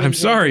 rough. Even I'm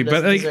sorry, Jacob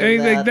but doesn't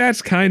deserve that.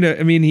 that's kind of.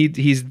 I mean,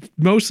 he's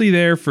mostly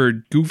there for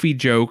goofy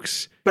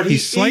jokes. But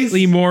he's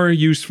slightly more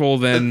useful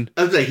than.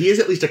 I was like, he is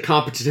at least a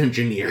competent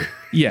engineer.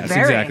 Yes,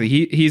 Very. exactly.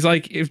 He's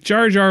like if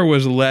Jar Jar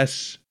was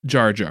less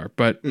Jar Jar,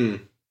 but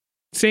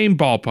same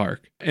ballpark.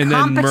 And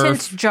then Competent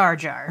Murf, Jar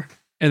Jar.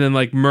 and then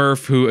like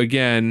Murf, who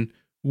again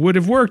would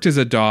have worked as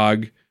a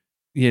dog,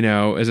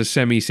 as a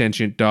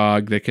semi-sentient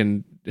dog that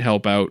can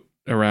help out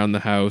around the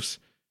house,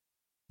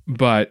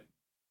 but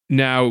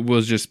now it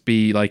will just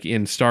be like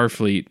in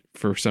Starfleet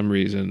for some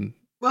reason.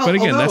 Well, but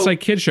again, that's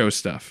like kid show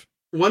stuff.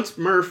 Once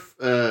Murf,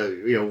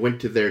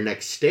 went to their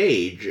next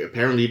stage,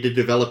 apparently he did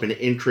develop an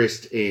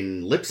interest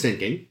in lip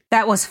syncing.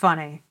 That was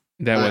funny.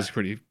 That was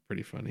pretty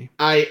funny.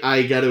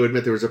 I got to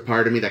admit, there was a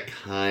part of me that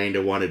kind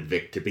of wanted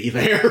Vic to be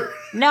there.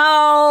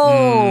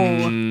 No!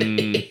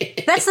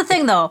 That's the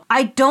thing, though.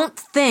 I don't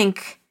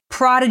think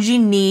Prodigy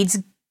needs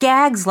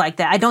gags like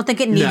that. I don't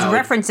think it needs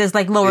references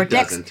like Lower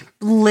Decks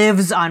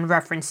lives on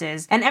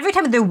references. And every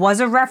time there was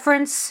a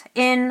reference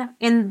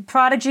in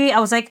Prodigy, I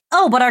was like,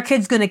 oh, but our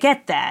kid's gonna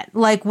get that.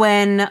 Like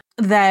when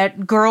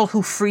that girl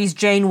who frees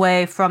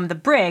Janeway from the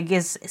brig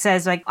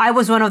says like, I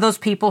was one of those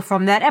people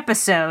from that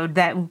episode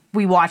that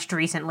we watched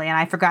recently and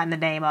I've forgotten the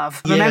name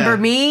of. Yeah. Remember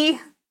me?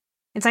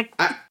 It's like,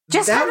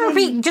 just have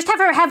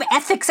her have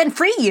ethics and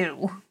free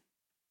you.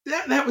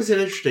 That was an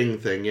interesting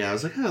thing. Yeah, I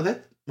was like,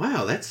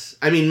 wow, that's...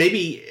 I mean,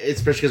 maybe,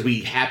 especially because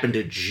we happened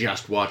to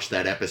just watch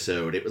that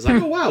episode, it was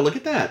like, oh, wow, look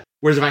at that.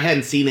 Whereas if I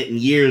hadn't seen it in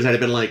years, I'd have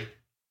been like,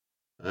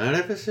 what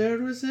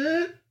episode was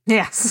it?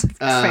 Yes,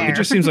 fair. It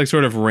just seems like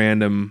sort of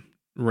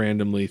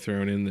randomly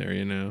thrown in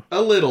there,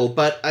 A little,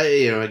 but,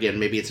 again,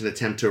 maybe it's an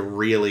attempt to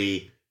really...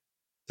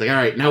 It's like, all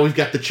right, now we've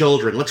got the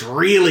children. Let's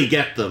really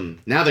get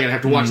them. Now they're going to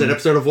have to watch that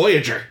episode of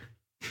Voyager.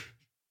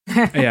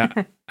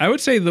 Yeah. I would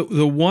say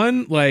the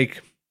one,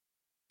 like...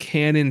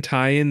 canon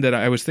tie-in that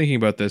I was thinking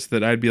about this,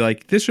 that I'd be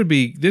like, this would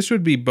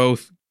be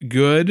both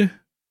good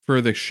for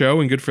the show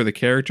and good for the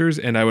characters,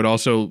 and I would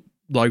also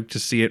like to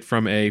see it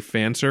from a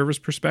fan service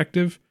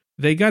perspective.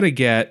 They got to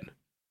get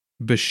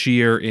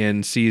Bashir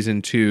in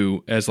season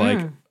 2 as like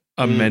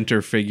a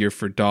mentor figure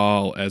for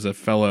Dahl as a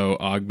fellow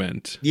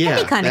augment. Yeah,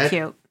 that'd be kind of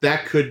cute.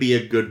 That could be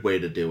a good way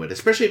to do it,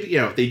 especially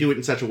if they do it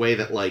in such a way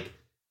that like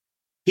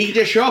he can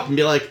just show up and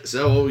be like,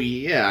 so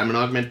yeah, I'm an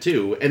augment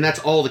too, and that's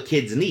all the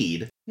kids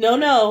need.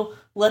 No.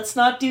 Let's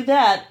not do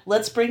that.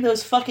 Let's bring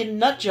those fucking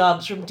nut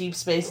jobs from Deep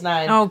Space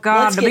Nine. Oh,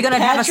 God. Are we going to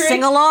have a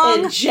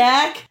sing-along? And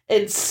Jack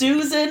and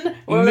Susan,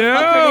 whatever the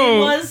fuck her name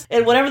was,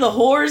 and whatever the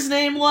whore's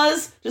name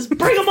was. Just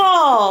bring them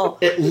all!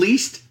 At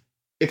least,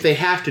 if they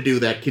have to do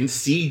that, can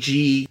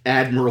CG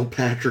Admiral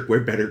Patrick wear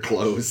better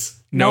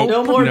clothes? No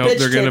more bitch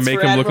they're going to make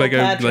him look like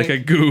a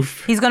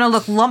goof. He's going to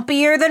look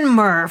lumpier than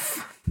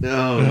Murf.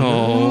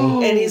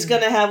 No. And he's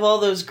going to have all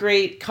those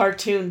great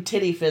cartoon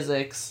titty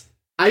physics.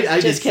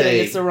 I just kidding, say,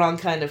 it's the wrong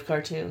kind of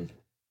cartoon.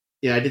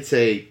 Yeah, I did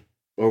say,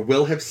 or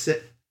will have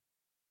said...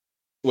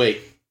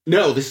 Wait,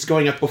 no, this is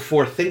going up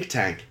before Think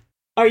Tank.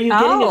 Are you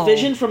getting a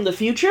vision from the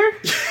future?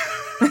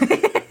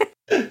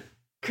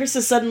 Chris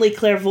is suddenly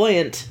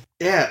clairvoyant.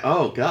 Yeah,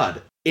 oh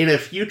god. In a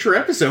future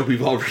episode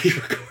we've already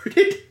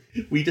recorded,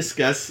 we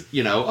discuss,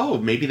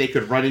 maybe they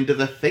could run into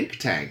the Think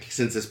Tank,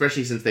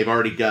 especially since they've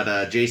already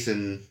got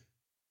Jason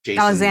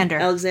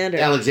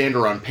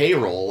Alexander on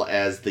payroll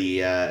as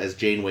as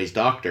Janeway's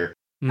doctor.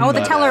 Oh,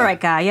 the Tellarite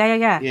guy.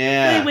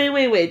 Yeah.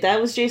 Wait.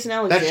 That was Jason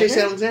Alexander? That's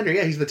Jason Alexander,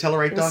 yeah. He's the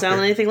Tellarite doctor. Doesn't sound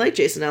anything like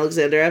Jason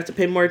Alexander. I have to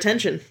pay more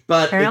attention.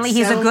 But apparently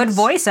he's a good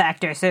voice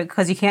actor,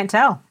 because you can't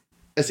tell.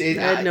 I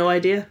had no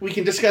idea. We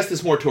can discuss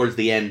this more towards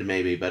the end,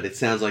 maybe, but it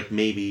sounds like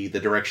maybe the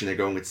direction they're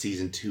going with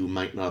season 2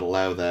 might not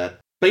allow that.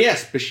 But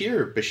yes,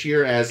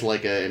 Bashir as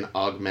like an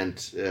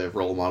augment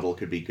role model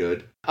could be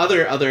good.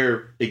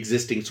 Other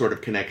existing sort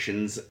of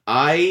connections.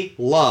 I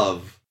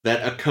love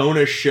that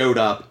Akona showed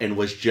up and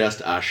was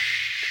just a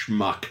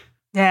schmuck.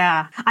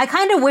 Yeah. I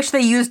kind of wish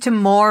they used him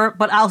more,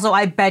 but also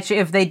I bet you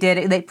if they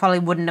did, they probably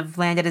wouldn't have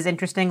landed as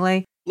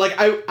interestingly. Like,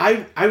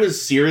 I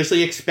was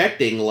seriously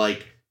expecting,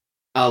 like,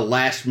 a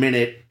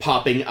last-minute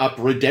popping-up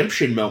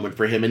redemption moment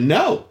for him, and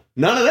no,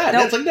 none of that.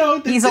 Nope. That's like,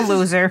 no. He's a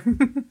loser.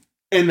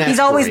 And that's He's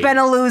always great. been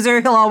a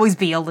loser. He'll always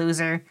be a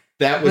loser.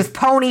 That was with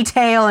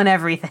ponytail and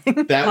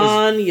everything.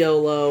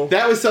 YOLO.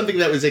 That was something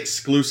that was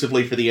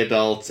exclusively for the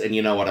adults, and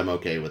you know what? I'm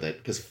okay with it,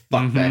 because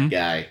fuck that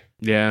guy.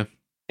 Yeah.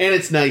 And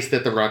it's nice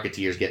that the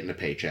Rocketeer's getting a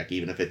paycheck,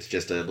 even if it's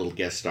just a little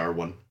guest star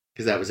one.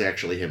 Because that was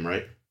actually him,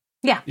 right?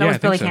 Yeah, that was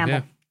Billy Campbell.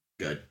 Yeah.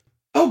 Good.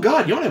 Oh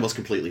god, you know what I almost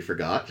completely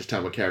forgot? Just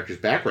talking about characters'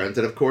 backgrounds.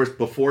 And of course,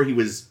 before he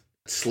was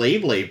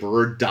slave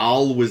laborer,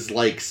 Dahl was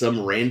like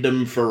some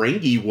random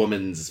Ferengi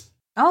woman's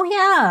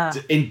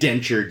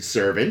indentured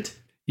servant.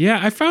 Yeah,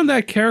 I found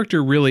that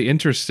character really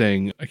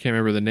interesting. I can't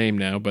remember the name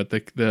now, but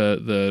the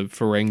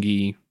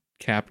Ferengi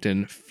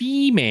captain,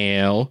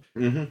 female,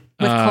 with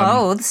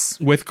clothes.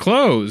 With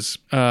clothes.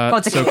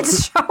 It's a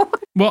kids show.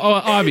 Well,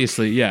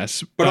 obviously,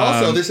 yes. But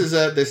also, this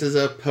is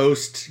a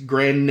post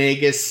Grand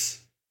Nagus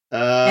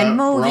and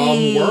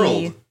movie wrong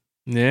world.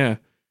 Yeah.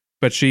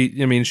 But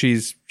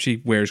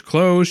she wears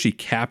clothes, she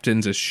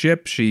captains a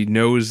ship, she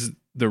knows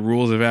the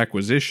rules of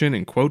acquisition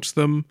and quotes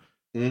them,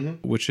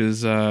 which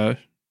is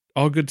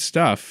all good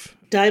stuff.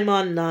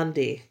 Daimon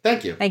Nandi.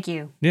 Thank you. Thank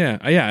you. Yeah,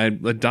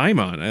 a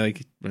daimon. I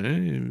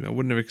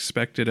wouldn't have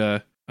expected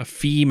a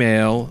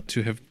female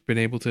to have been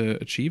able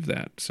to achieve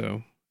that.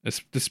 So,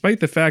 despite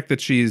the fact that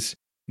she's,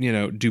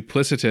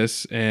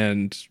 duplicitous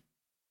and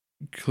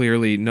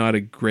clearly not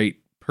a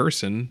great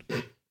person,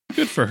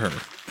 good for her.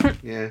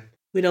 Yeah.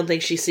 We don't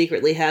think she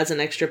secretly has an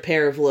extra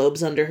pair of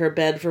lobes under her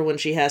bed for when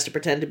she has to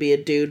pretend to be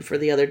a dude for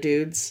the other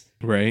dudes.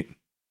 Right.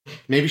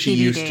 Maybe she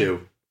used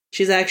to.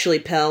 She's actually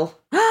Pell.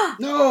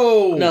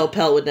 No! No,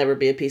 Pell would never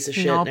be a piece of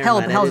shit. No, Never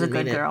Pell's mind, a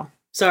good girl.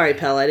 Sorry,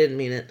 Pell, I didn't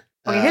mean it.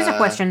 Okay, here's a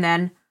question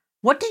then.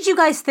 What did you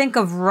guys think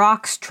of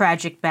Rock's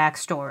tragic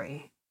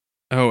backstory?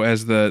 Oh,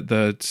 as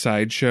the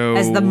sideshow?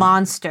 As the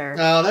monster.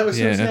 Oh, that was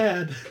so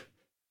sad.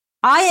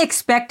 I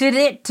expected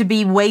it to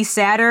be way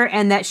sadder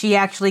and that she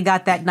actually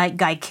got that night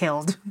guy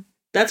killed.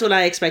 That's what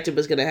I expected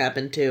was going to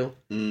happen, too.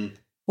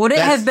 Would it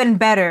have been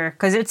better?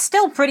 Because it's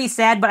still pretty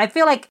sad, but I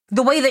feel like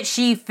the way that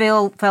she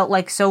felt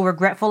like so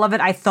regretful of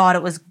it, I thought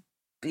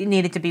it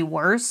needed to be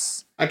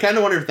worse. I kind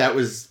of wonder if that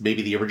was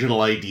maybe the original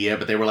idea,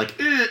 but they were like,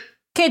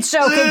 Kids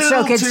show.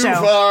 too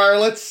far.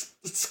 Let's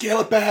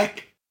scale it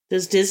back.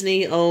 Does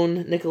Disney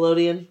own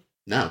Nickelodeon?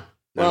 No.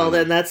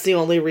 Then that's the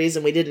only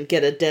reason we didn't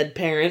get a dead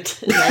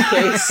parent in that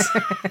case.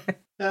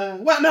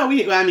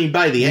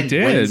 By the end,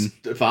 Gwen's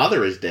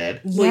father is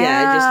dead.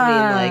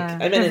 Well, I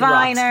meant in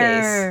Rock's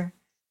case.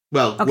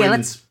 Well, okay,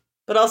 Gwen's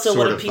but also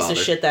what a piece father. of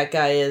shit that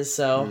guy is,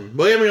 so.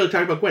 Well, we haven't really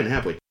talked about Gwen,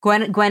 have we?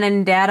 Gwen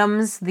and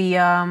Adams, the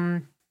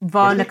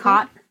Von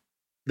Nicot.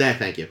 Yeah,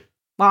 thank you.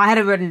 Well, I had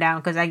it written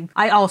down because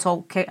I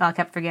also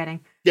kept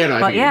forgetting. Yeah, no,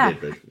 I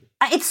think you did.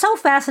 But... It's so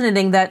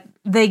fascinating that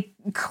they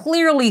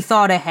clearly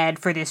thought ahead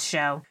for this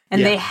show.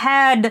 And they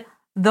had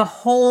the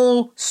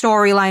whole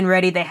storyline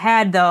ready. They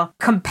had the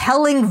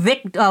compelling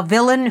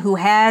villain who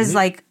has,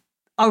 like,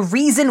 a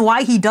reason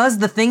why he does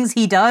the things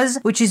he does,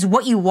 which is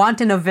what you want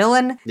in a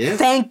villain. Yeah.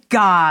 Thank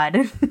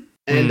God.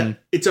 And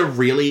it's a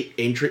really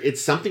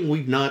it's something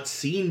we've not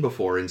seen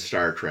before in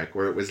Star Trek,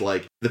 where it was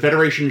like, the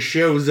Federation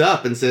shows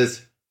up and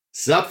says,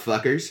 "Sup,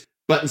 fuckers?"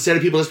 But instead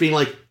of people just being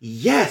like,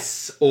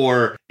 "Yes,"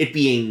 or it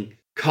being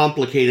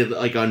complicated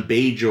like on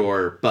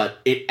Bajor, but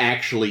it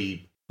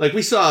actually... Like,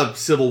 we saw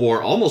Civil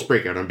War almost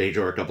break out on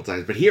Bajor a couple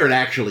times, but here it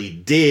actually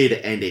did,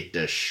 and it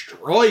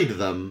destroyed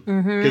them.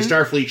 Because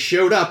Starfleet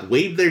showed up,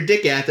 waved their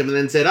dick at them, and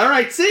then said, "All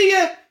right, see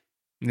ya!"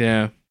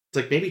 Yeah. It's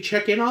like, maybe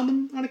check in on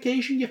them on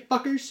occasion, you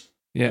fuckers.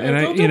 Yeah,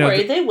 and don't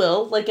worry, they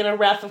will, like in a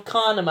Wrath of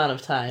Khan amount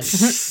of time.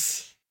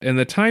 And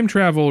the time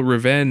travel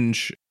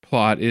revenge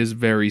plot is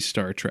very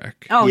Star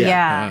Trek. Oh,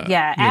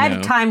 yeah.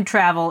 Add time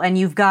travel, and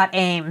you've got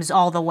Ames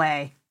all the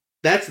way.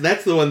 That's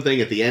the one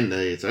thing at the end.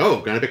 It's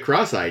like, got a bit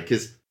cross-eyed,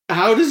 because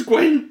how does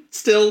Gwen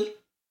still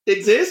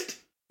exist?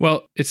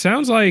 Well, it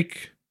sounds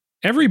like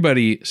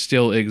everybody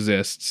still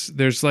exists.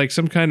 There's like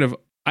some kind of...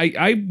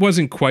 I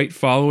wasn't quite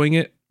following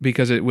it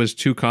because it was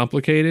too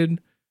complicated,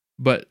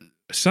 but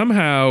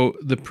somehow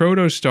the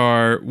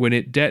protostar, when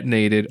it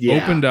detonated,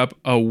 opened up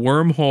a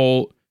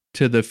wormhole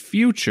to the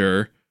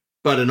future.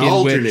 But an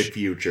alternate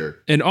future.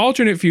 An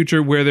alternate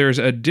future where there's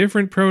a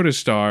different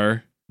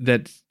protostar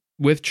that's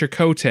with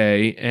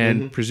Chakotay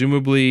and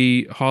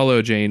presumably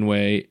Hollow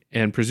Janeway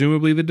and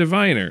presumably the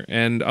Diviner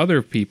and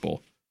other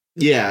people.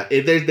 Yeah,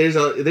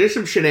 there's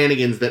some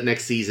shenanigans that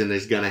next season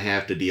is going to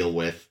have to deal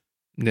with.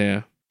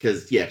 Yeah.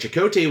 Because,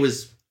 Chakotay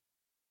was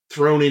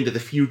thrown into the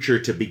future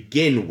to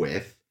begin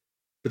with,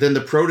 but then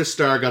the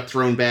protostar got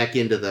thrown back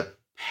into the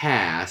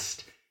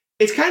past.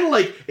 It's kind of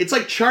like, it's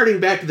like charting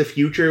Back to the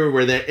Future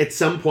where at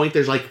some point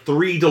there's like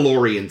 3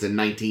 DeLoreans in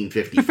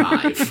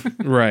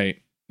 1955.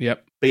 Right.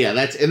 Yep. But yeah,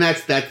 that's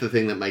the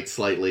thing that might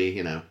slightly,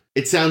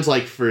 it sounds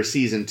like for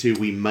season 2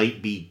 we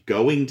might be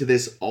going to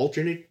this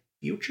alternate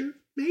future,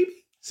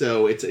 maybe.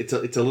 So it's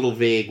a little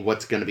vague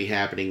what's going to be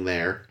happening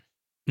there,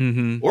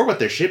 or what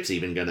their ship's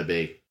even going to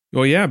be.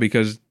 Well, yeah,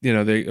 because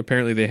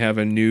they have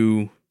a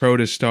new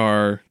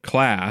protostar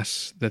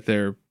class that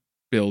they're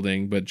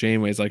building, but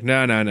Janeway's like,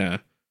 no.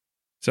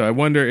 So I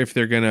wonder if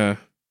they're gonna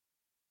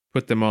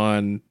put them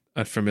on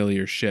a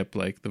familiar ship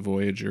like the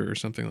Voyager or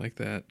something like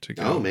that to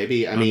go.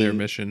 Maybe on their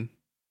mission.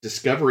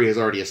 Discovery has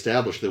already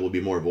established there will be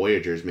more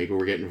Voyagers. Maybe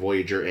we're getting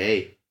Voyager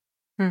A.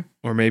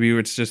 Or maybe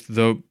it's just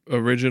the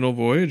original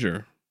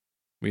Voyager.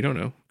 We don't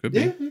know. Could be.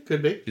 Yeah, it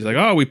could be. He's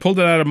like, we pulled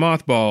it out of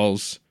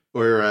mothballs.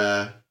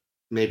 Or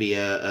maybe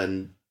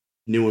a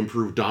new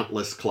improved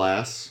Dauntless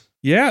class.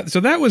 Yeah, so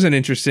that was an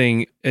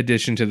interesting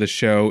addition to the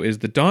show, is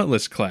the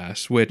Dauntless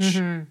class, which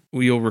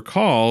you'll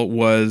recall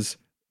was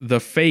the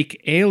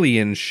fake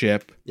alien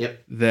ship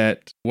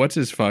that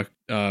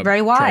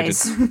Ray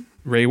Wise.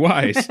 Ray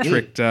Wise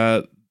tricked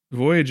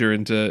Voyager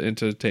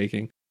into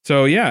taking.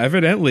 So yeah,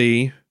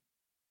 evidently,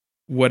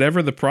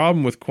 whatever the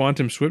problem with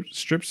quantum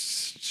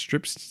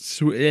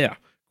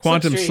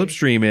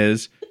slipstream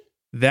is,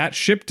 that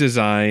ship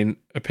design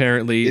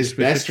apparently is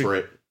best for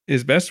it.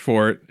 Is best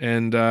for it,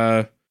 and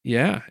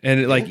Yeah,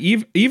 and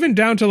even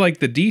down to like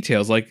the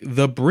details, like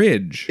the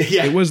bridge.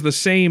 Yeah. It was the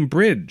same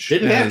bridge.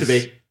 Didn't have to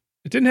be.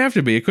 It didn't have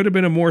to be. It could have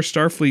been a more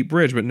Starfleet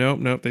bridge, but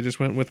nope. They just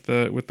went with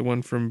the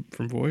one from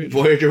Voyager.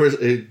 Voyager was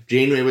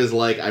Janeway was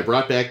like, I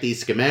brought back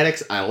these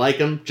schematics. I like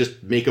them.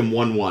 Just make them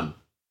 1-1.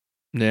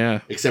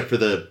 Yeah. Except for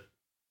the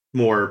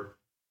more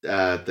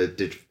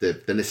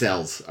the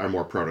nacelles are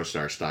more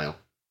Protostar style.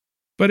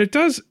 But it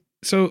does.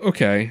 So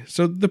okay.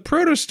 So the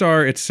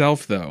Protostar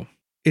itself, though,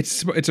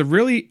 it's a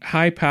really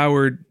high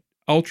powered,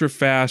 ultra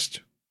fast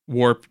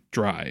warp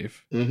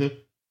drive. Mm-hmm.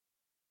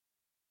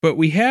 But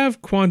we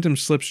have quantum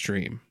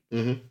slipstream.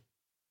 Mm-hmm.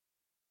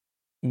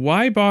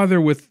 Why bother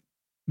with?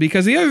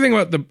 Because the other thing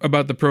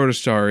about the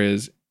Protostar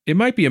is it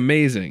might be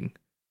amazing,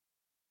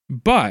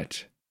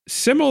 but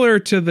similar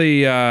to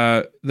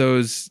the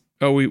those.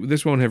 Oh,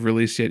 this won't have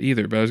released yet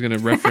either. But I was going to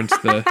reference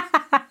the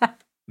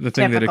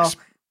thing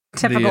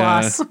Typical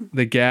us.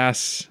 the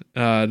gas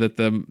that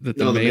the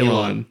the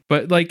Malon.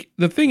 But like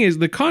the thing is,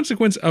 the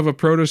consequence of a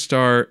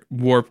Protostar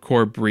warp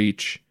core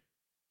breach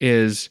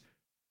is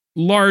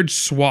large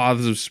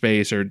swaths of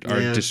space are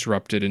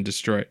disrupted and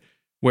destroyed.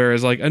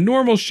 Whereas like a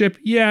normal ship,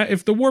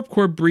 if the warp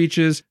core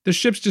breaches, the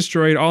ship's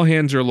destroyed, all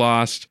hands are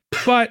lost.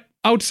 But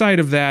outside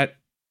of that,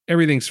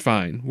 everything's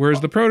fine. Whereas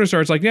the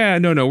Protostar, it's like,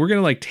 no, we're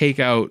gonna like take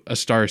out a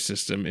star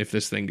system if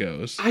this thing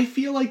goes. I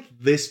feel like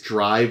this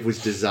drive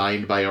was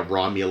designed by a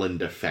Romulan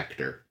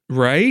defector.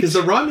 Right? Because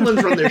the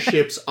Romulans run their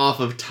ships off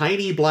of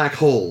tiny black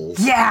holes.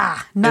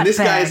 Yeah, and this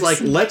bags. guy's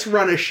like, let's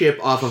run a ship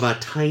off of a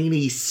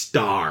tiny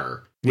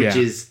star, which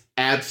is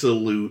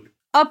absolute...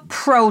 A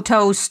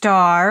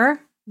protostar.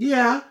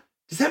 Yeah.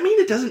 Does that mean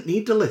it doesn't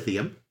need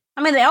dilithium?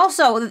 I mean,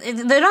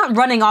 they're not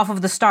running off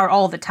of the star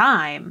all the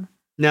time.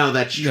 No,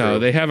 that's true. No,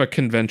 they have a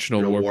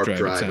conventional warp drive,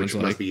 it sounds which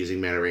like. Must be using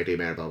matter,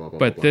 antimatter, blah, blah, blah,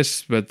 but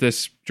blah.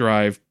 this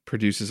drive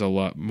produces a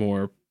lot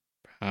more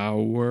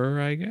power,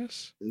 I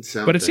guess.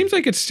 Something. But it seems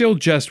like it's still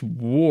just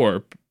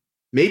warp.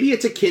 Maybe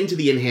it's akin to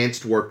the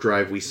enhanced warp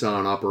drive we saw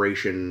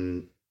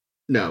in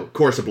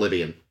Course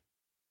Oblivion.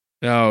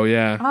 Oh,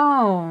 yeah.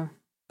 Oh.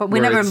 But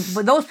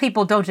but those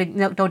people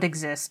don't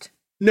exist.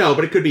 No,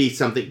 but it could be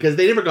something, because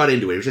they never got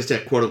into it. It was just a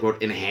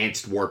quote-unquote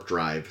enhanced warp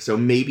drive. So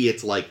maybe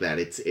it's like that.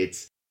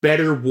 It's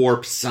better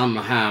warp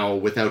somehow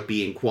without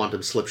being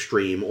quantum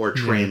slipstream or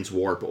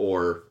transwarp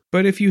or...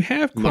 But if you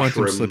have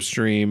quantum mushroom.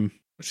 slipstream,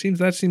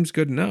 that seems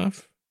good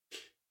enough.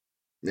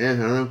 Yeah, I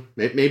don't know.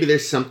 Maybe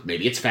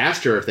maybe it's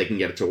faster if they can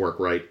get it to work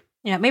right.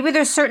 Yeah, maybe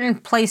there's certain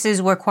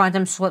places where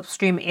quantum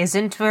slipstream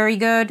isn't very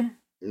good.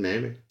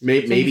 Maybe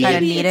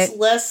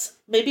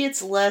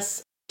it's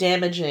less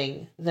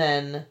damaging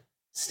than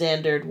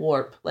standard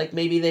warp. Like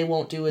maybe they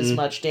won't do as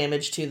much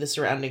damage to the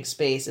surrounding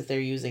space if they're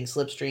using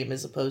slipstream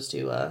as opposed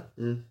to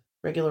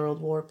regular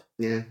old warp.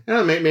 Yeah, I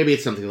don't know, maybe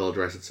it's something they'll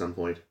address at some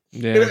point.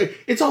 Yeah.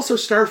 It's also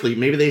Starfleet.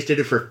 Maybe they just did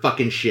it for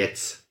fucking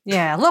shits.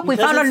 Yeah, look, we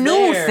found a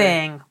new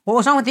thing. What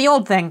was wrong with the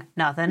old thing?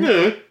 Nothing.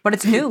 Yeah. But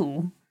it's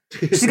new.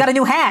 She's got a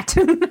new hat.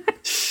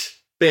 But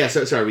yeah,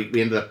 so sorry,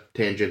 we ended up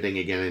tangenting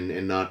again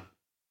and not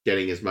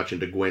getting as much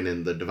into Gwyn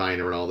and the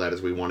Diviner and all that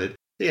as we wanted.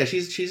 Yeah,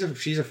 she's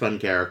a fun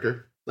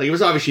character. Like, it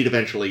was obvious she'd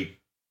eventually,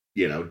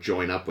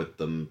 join up with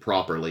them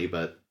properly,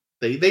 but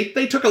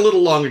they took a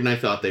little longer than I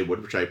thought they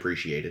would, which I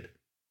appreciated.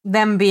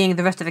 Them being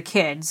the rest of the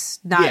kids,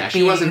 not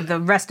being the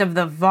rest of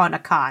the Von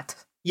Akkat.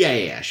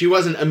 Yeah. She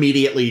wasn't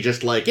immediately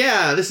just like,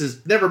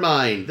 never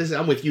mind.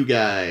 I'm with you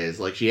guys.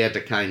 Like, she had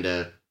to kind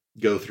of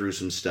go through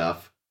some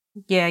stuff.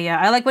 Yeah.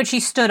 I like when she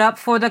stood up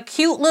for the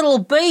cute little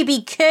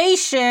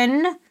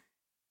baby-cation.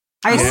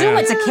 I assume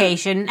it's a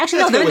Cation. Actually,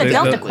 no, they're in the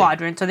Delta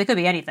Quadrant, so they could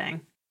be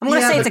anything. I'm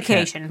going to say it's a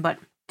Cation, but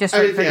just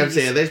I'm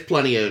saying there's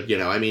plenty of,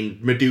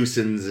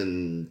 Medusans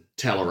and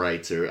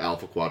Tellarites are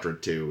Alpha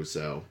Quadrant too,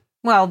 so...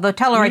 Well, the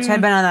Tellarites had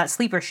been on that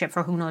sleeper ship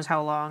for who knows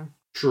how long.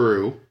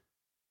 True.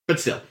 But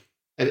still.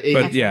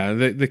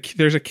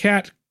 There's a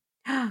cat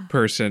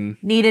person.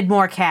 Needed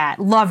more cat.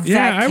 Loved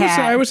that cat.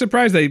 I was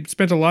surprised they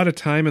spent a lot of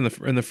time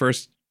in the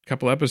first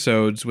couple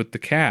episodes with the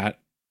cat,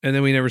 and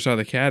then we never saw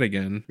the cat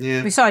again.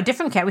 Yeah. We saw a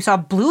different cat. We saw a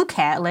blue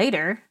cat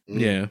later.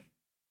 Yeah.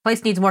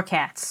 Place needs more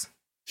cats.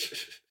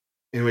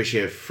 And we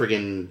should have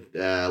friggin'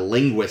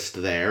 linguist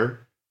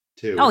there,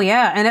 too. Oh,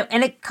 yeah.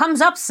 And it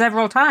comes up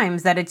several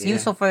times that it's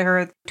useful for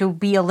her to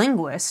be a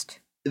linguist.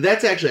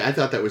 That's actually, I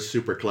thought that was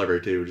super clever,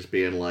 too, just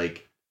being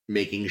like,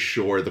 making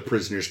sure the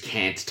prisoners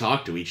can't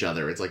talk to each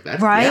other. It's like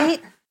that.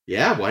 Right?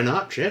 Yeah, why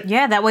not? Shit.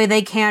 Yeah, that way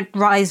they can't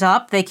rise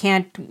up. They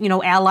can't,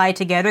 ally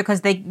together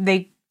because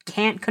they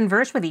can't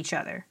converse with each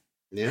other.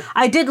 Yeah.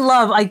 I did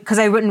love, because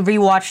I went and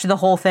rewatched the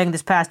whole thing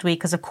this past week,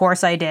 because of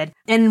course I did.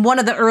 In one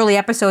of the early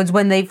episodes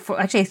when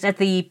actually it's at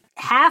the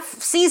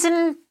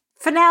half-season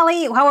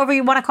finale, however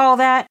you want to call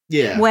that.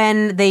 Yeah.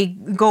 When they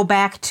go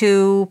back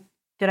to,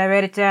 did I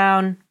write it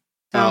down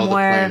somewhere? Oh,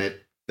 the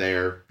planet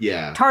there.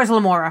 Yeah. Tars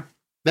Lamora.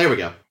 There we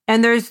go.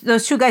 And there's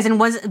those two guys and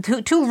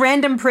two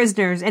random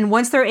prisoners. And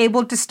once they're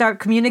able to start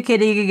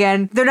communicating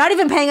again, they're not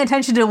even paying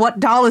attention to what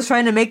Dahl is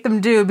trying to make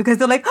them do because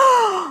they're like,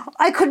 oh,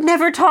 I could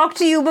never talk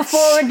to you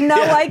before and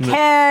now I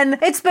can.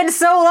 It's been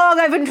so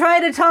long I've been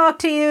trying to talk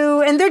to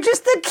you. And they're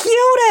just the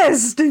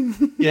cutest.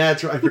 Yeah,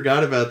 that's right. I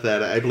forgot about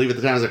that. I believe at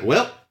the time I was like,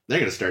 well, they're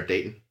going to start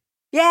dating.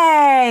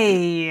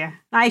 Yay!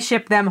 I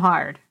ship them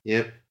hard.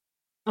 Yep.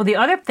 Well, the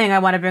other thing I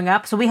want to bring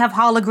up, so we have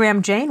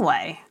hologram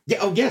Janeway. Yeah.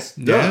 Oh, yes.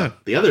 Yeah.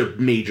 The other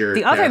major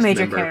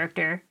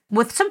character.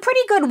 With some pretty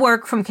good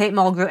work from Kate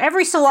Mulgrew.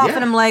 Every so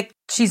often I'm like,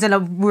 she's in a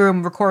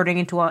room recording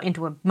into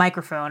a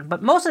microphone.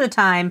 But most of the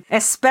time,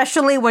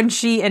 especially when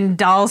she and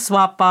Dahl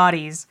swap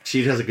bodies.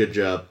 She does a good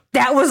job.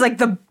 That was like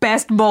the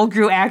best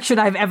Mulgrew action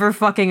I've ever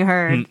fucking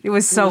heard. It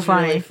was so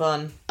funny. Really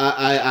fun.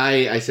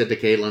 I said to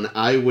Caitlin,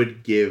 I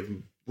would give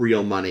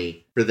real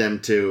money for them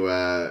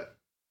to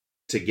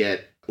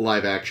get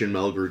live action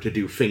Mulgrew to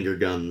do finger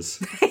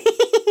guns.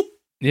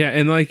 Yeah,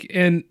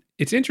 and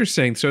it's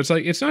interesting. So it's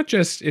like it's not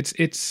just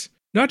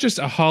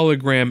a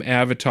hologram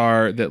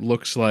avatar that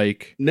looks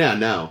like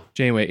No.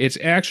 Janeway. It's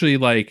actually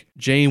like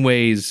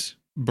Janeway's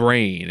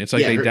brain. It's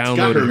like they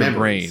downloaded her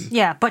brain.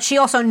 Yeah, but she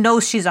also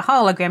knows she's a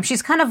hologram.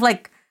 She's kind of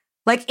like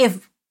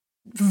if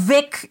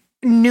Vic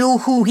knew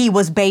who he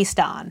was based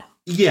on.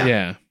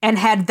 Yeah. And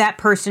had that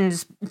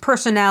person's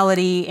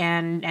personality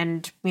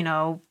and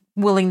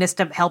willingness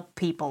to help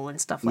people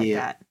and stuff like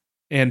that.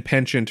 And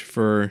penchant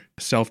for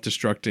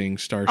self-destructing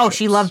starships. Oh,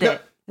 she loved it.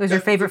 It was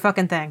her favorite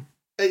fucking thing.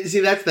 See,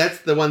 that's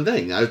the one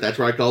thing. That's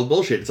where I called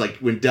bullshit. It's like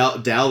when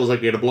Dal was like,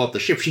 we're going to blow up the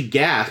ship, she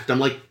gasped. I'm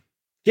like,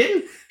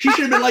 kidding? She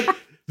should have been like,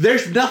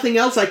 there's nothing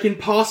else I can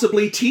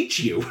possibly teach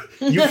you.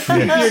 You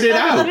figured it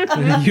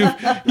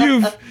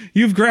out.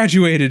 You've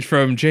graduated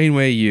from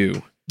Janeway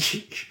U.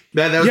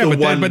 That was the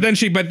one. But then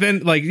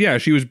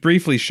she was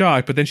briefly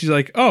shocked, but then she's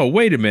like, oh,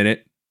 wait a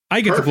minute.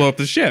 I get to blow up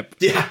the ship.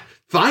 Yeah,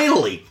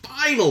 finally.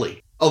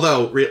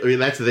 Although, really,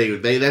 that's the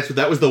thing.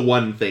 That was the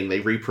one thing. They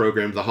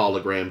reprogrammed the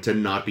hologram to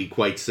not be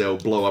quite so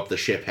blow up the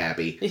ship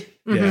happy.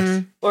 Mm-hmm.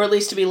 Yes. Or at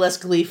least to be less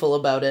gleeful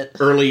about it.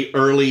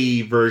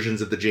 Early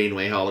versions of the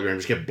Janeway hologram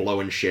just kept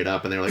blowing shit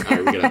up, and they're like,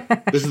 all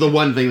right, this is the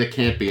one thing that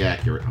can't be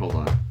accurate. Hold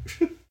on.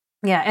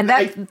 Yeah, and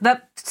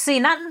that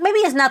scene, maybe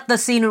it's not the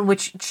scene in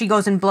which she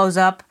goes and blows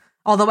up,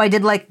 although I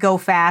did like go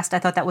fast. I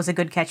thought that was a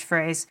good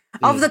catchphrase.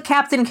 Of the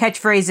captain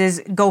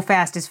catchphrases, go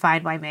fast is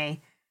fine by me.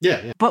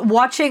 Yeah. But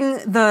watching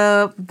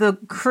the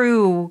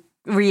crew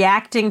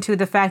reacting to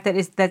the fact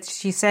that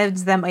she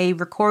sends them a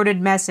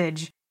recorded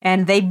message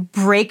and they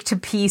break to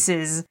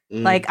pieces,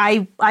 like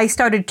I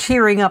started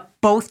tearing up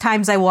both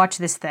times I watched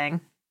this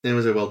thing. It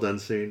was a well done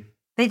scene.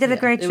 They did a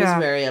great job. It was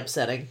very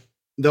upsetting.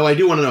 Though I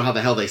do want to know how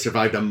the hell they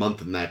survived a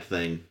month in that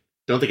thing.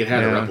 Don't think it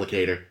had a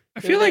replicator. I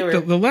feel like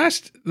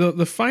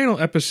the final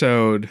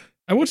episode,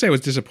 I won't say I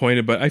was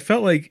disappointed, but I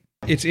felt like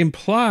it's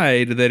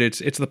implied that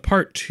it's the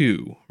part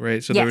 2,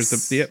 right? So there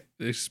was it's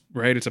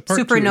a part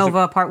 2.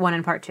 Supernova part 1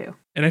 and part 2.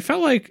 And I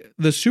felt like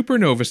the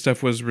supernova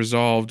stuff was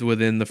resolved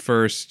within the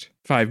first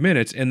 5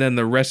 minutes, and then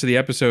the rest of the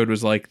episode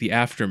was like the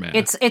aftermath.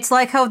 It's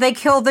like how they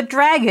kill the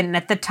dragon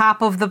at the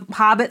top of the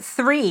Hobbit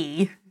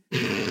 3.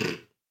 It's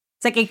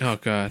like oh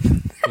god.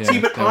 Yeah, see,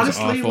 but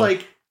honestly,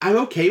 like I'm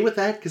okay with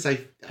that because I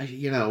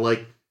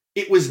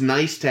it was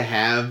nice to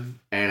have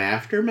an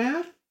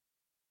aftermath.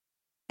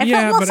 I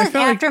felt less like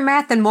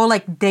aftermath and more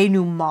like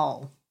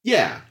denouement.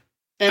 Yeah,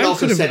 and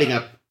also setting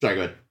up. Sorry,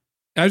 go ahead.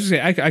 I was just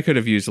saying I could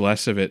have used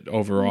less of it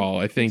overall.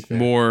 I think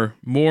more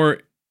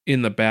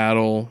in the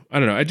battle. I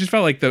don't know. I just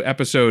felt like the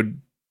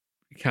episode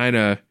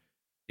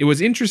it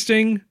was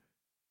interesting,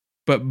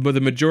 but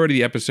the majority of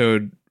the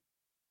episode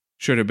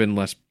should have been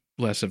less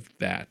of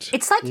that.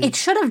 It's like it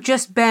should have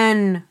just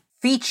been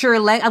feature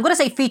length. I'm going to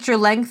say feature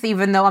length,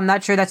 even though I'm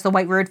not sure that's the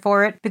right word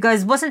for it,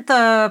 because wasn't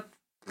the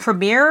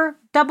premiere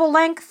double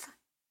length?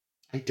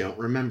 I don't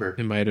remember.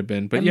 It might have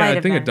been, but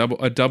I think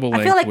a double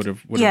length would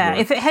have worked.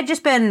 If it had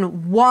just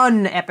been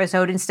one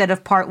episode instead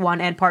of part 1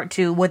 and part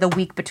 2 with a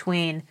week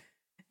between,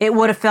 it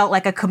would have felt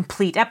like a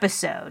complete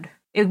episode.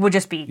 It would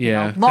just be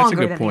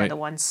longer than the other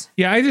ones.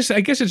 Yeah, I guess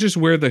it's just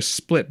where the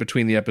split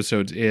between the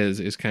episodes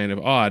is kind of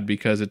odd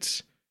because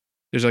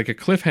there's like a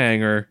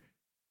cliffhanger,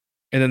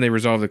 and then they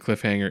resolve the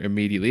cliffhanger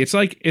immediately. It's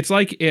like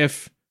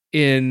if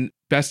in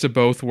Best of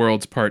Both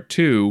Worlds Part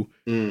 2,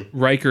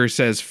 Riker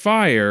says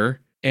fire.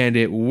 And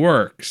it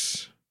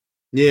works.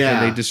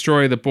 Yeah. And they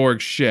destroy the Borg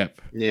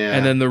ship. Yeah.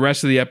 And then the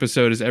rest of the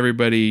episode is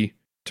everybody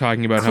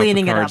talking about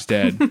cleaning how Picard's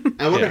dead.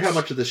 I wonder how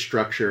much of the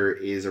structure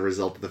is a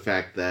result of the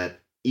fact that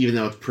even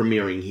though it's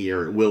premiering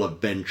here, it will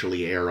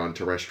eventually air on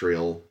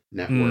terrestrial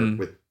network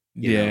with,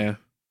 you know.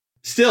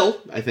 Still,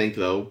 I think,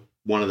 though,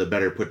 one of the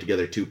better put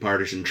together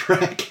two-parters in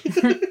Trek.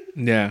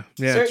 Yeah,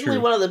 certainly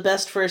one of the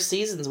best first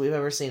seasons we've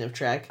ever seen of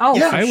Trek. Oh,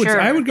 yeah,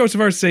 I would go so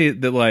far as to say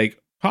that,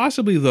 like,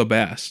 possibly the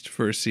best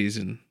first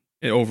season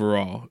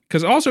overall,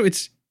 because also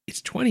it's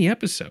 20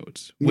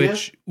 episodes,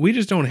 which we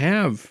just don't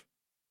have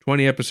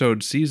 20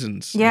 episode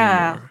seasons.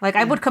 Yeah, anymore. like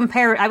I would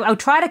compare. I would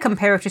try to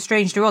compare it to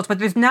Strange New Worlds, but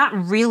there's not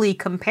really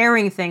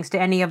comparing things to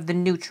any of the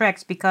new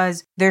Treks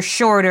because they're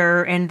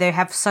shorter and they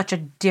have such a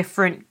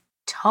different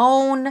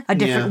tone, a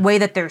different way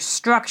that they're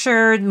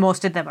structured.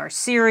 Most of them are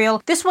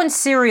serial. This one's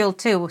serial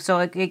too, so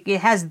it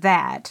has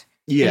that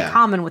in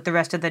common with the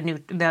rest of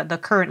the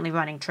currently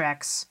running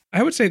Treks.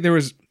 I would say there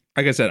was,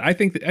 like I said, I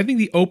think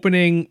the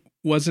opening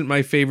wasn't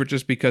my favorite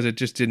just because it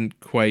just didn't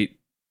quite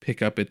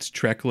pick up its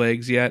Trek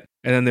legs yet.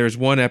 And then there's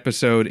one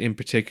episode in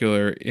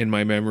particular in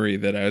my memory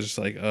that I was just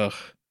like, ugh.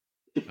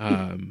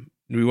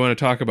 We want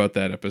to talk about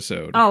that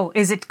episode. Oh,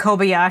 is it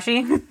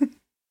Kobayashi?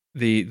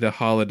 the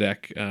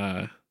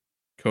holodeck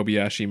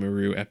Kobayashi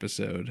Maru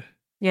episode.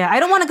 Yeah, I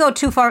don't want to go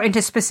too far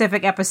into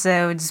specific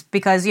episodes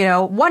because,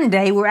 one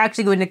day we're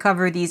actually going to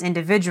cover these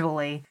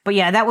individually. But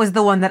yeah, that was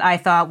the one that I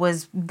thought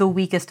was the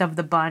weakest of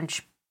the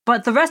bunch.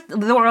 But the rest,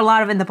 there were a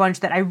lot of in the bunch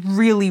that I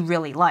really,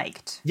 really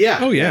liked. Yeah.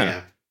 Oh,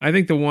 yeah. I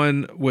think the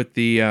one with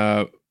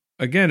the,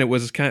 again, it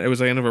was kind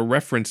of a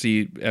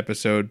reference-y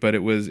episode, but it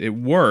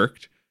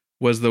worked,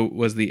 was the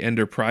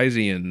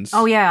Enterprisians.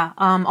 Oh, yeah.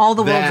 All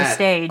the World's a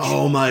Stage.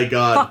 Oh, my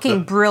God.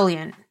 Fucking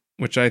brilliant.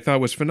 Which I thought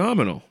was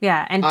phenomenal.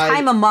 Yeah, and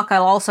Time Amok,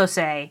 I'll also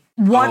say.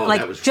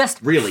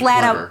 Just really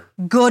flat clever.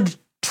 Out good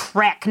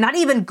Trek. Not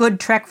even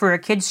good Trek for a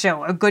kid's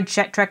show, or good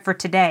Trek for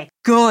today.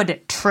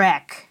 Good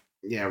Trek.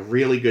 Yeah,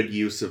 really good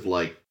use of,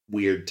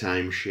 weird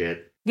time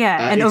shit.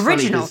 Yeah, and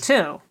original,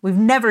 too. We've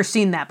never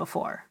seen that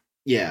before.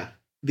 Yeah.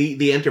 The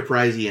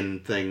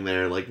Enterprisian thing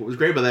there, what was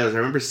great about that was I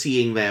remember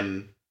seeing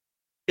them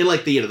in,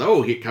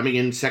 coming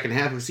in second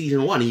half of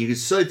season 1, and you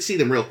could see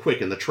them real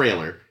quick in the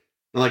trailer.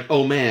 I'm like,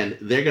 oh man,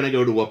 they're gonna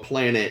go to a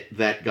planet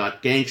that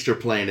got gangster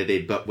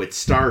planeted, but with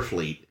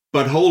Starfleet.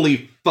 But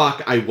holy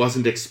fuck, I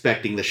wasn't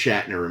expecting the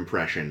Shatner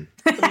impression.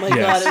 Oh my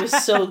God, it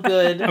was so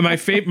good. My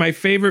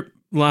favorite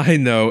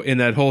line, though, in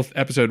that whole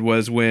episode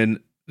was when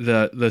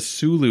the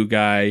Sulu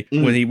guy,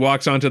 when he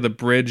walks onto the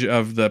bridge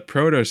of the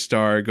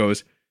Protostar,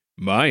 goes,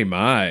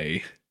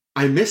 my.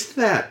 I missed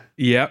that.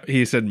 Yep,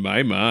 he said,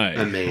 my.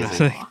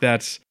 Amazing.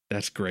 That's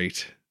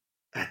great.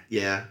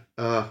 Yeah.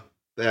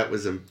 That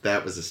was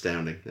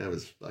astounding. That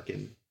was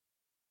fucking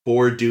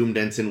poor doomed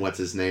ensign. What's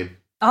his name?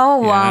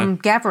 Oh,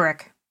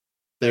 Gaverick.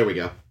 There we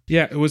go.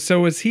 Yeah.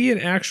 Was he an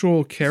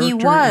actual character in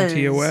TOS?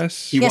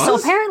 He was? So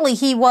apparently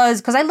he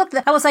was, because I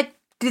was like,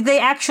 did they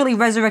actually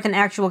resurrect an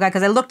actual guy?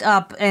 Because I looked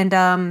up and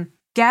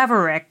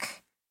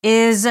Gaverick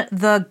is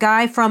the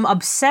guy from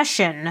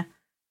Obsession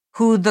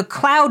who the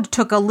Cloud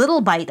took a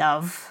little bite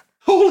of.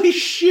 Holy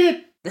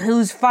shit!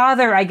 Whose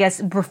father, I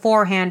guess,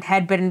 beforehand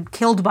had been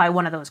killed by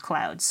one of those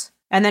clouds.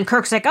 And then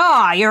Kirk's like,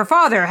 your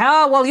father,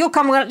 huh? Well, you'll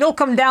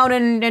come down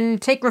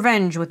and take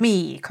revenge with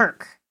me,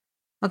 Kirk.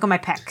 Look at my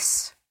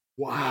pecs.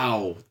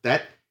 Wow,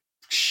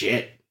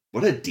 shit.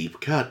 What a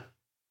deep cut.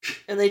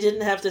 And they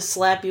didn't have to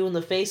slap you in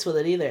the face with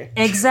it either.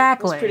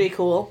 Exactly. That's pretty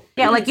cool.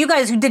 Yeah, you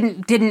guys who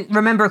didn't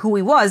remember who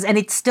he was, and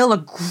it's still a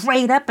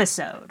great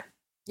episode.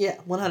 Yeah,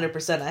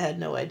 100%. I had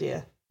no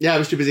idea. Yeah, I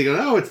was too busy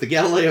going, it's the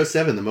Galileo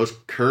 7, the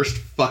most cursed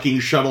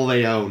fucking shuttle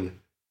they own.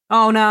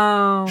 Oh,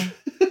 no.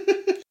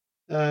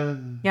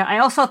 Yeah, I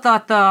also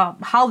thought the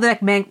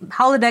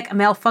holodeck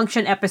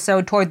malfunction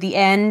episode toward the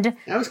end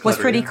was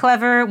pretty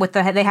clever. With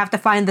they have to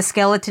find the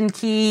skeleton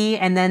key,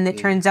 and then it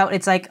turns out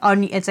it's like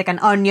an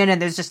onion, and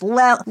there's just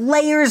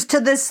layers to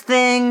this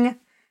thing.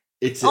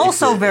 It's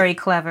also very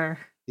clever.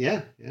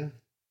 Yeah.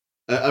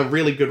 A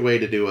really good way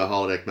to do a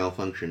holodeck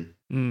malfunction,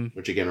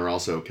 which again are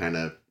also kind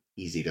of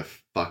easy to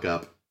fuck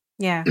up.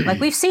 Yeah,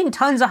 we've seen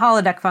tons of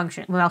holodeck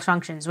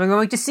malfunctions. We're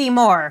going to see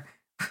more.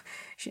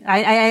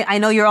 I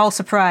know you're all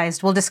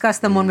surprised. We'll discuss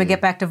them when we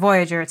get back to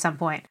Voyager at some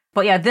point.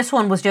 But yeah, this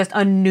one was just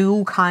a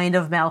new kind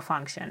of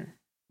malfunction.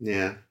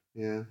 Yeah.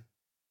 Yeah,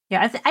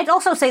 I'd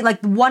also say,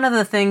 one of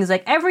the things,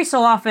 every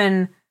so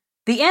often,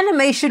 the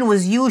animation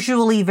was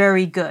usually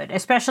very good,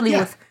 especially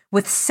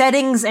with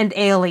settings and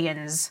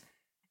aliens.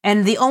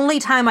 And the only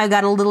time I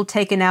got a little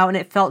taken out and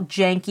it felt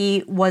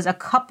janky was a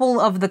couple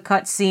of the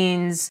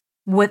cutscenes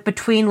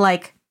between,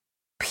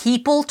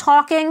 people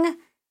talking.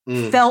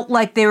 Felt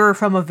like they were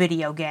from a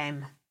video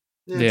game.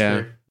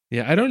 Yeah.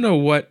 I don't know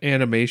what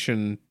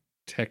animation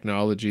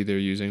technology they're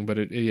using, but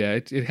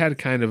it had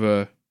kind of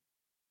a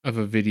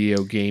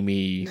video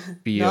gamey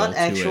feel. Not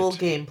actual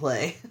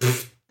gameplay.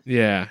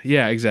 Yeah,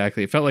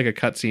 exactly. It felt like a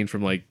cutscene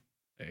from I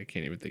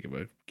can't even think of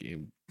a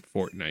game,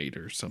 Fortnite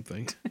or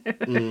something.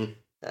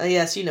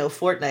 Yes,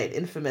 Fortnite,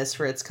 infamous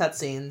for its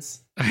cutscenes.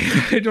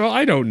 Well,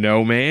 I don't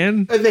know,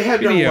 man. They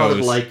have done a lot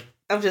of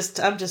I'm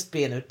just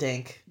being a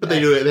dink. But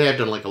they have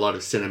done a lot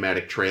of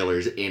cinematic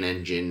trailers in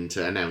engine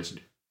to announce,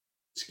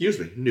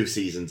 new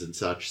seasons and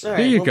such. So.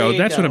 There you go.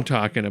 That's what I'm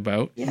talking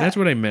about. Yeah, that's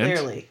what I meant.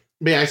 Clearly.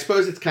 But yeah, I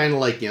suppose it's kind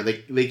of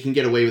they can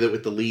get away with it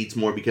with the leads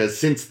more because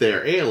since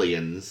they're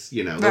aliens,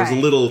 those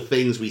little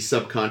things we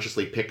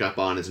subconsciously pick up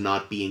on as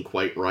not being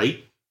quite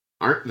right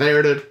aren't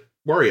there to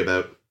worry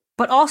about.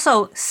 But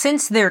also,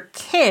 since they're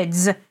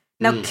kids,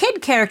 now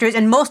kid characters,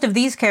 and most of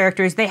these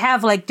characters, they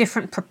have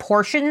different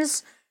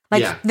proportions.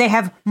 Like, Yeah. they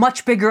have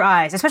much bigger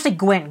eyes, especially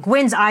Gwen.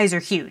 Gwen's eyes are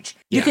huge.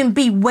 You Yeah. can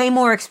be way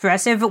more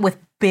expressive with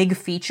big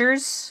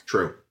features.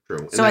 True.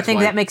 And So I that's think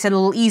why- that makes it a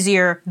little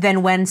easier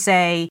than when,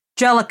 say,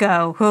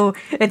 Jellicoe, who,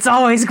 it's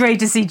always great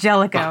to see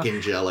Jellicoe.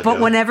 Fucking Jellicoe. But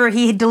whenever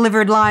he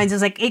delivered lines,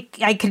 it's like,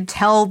 I could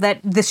tell that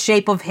the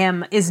shape of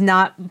him is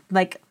not,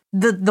 like,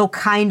 the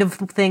kind of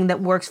thing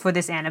that works for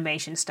this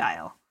animation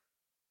style.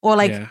 Or,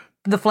 like,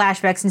 the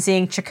flashbacks and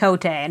seeing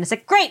Chakotay, and it's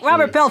like, great,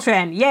 Robert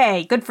Beltran,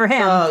 yay, good for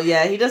him. Oh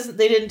yeah, they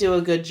didn't do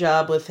a good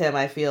job with him,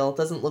 I feel.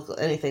 Doesn't look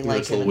anything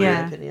like him, in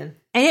my opinion.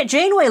 And yet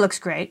Janeway looks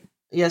great.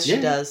 Yes, she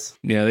does.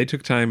 Yeah, they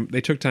took time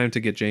to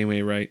get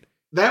Janeway right.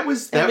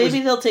 Maybe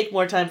they'll take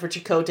more time for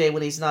Chakotay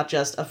when he's not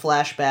just a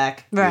flashback.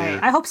 Right, Yeah.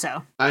 I hope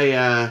so.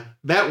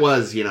 That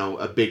was,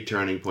 a big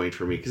turning point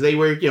for me, because they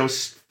were,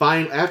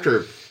 fine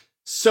after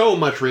so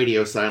much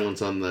radio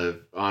silence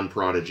on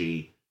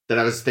Prodigy, that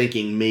I was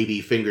thinking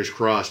maybe, fingers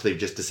crossed, they've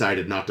just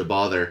decided not to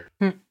bother.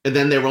 And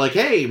then they were like,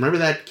 hey, remember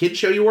that kid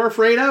show you were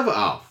afraid of?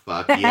 Oh,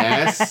 fuck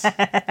yes.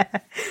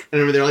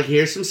 And they're like,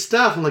 here's some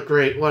stuff. I'm like,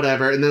 great,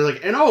 whatever. And they're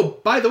like, and oh,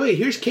 by the way,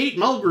 here's Kate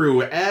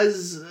Mulgrew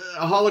as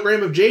a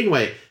hologram of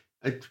Janeway.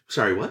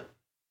 Sorry, what?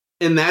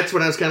 And that's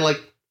when I was kind of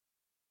like,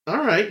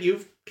 all right,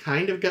 you've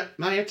kind of got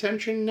my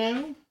attention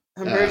now.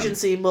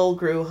 Emergency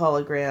Mulgrew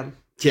hologram.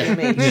 Yeah.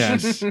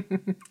 Yes.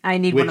 I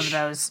need one of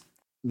those.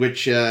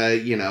 Which, a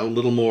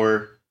little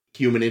more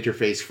human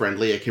interface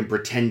friendly. I can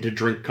pretend to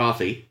drink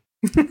coffee.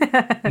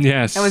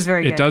 Yes. That was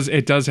very good.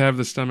 It does have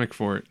the stomach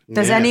for it.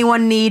 Does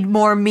anyone need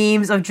more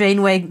memes of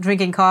Janeway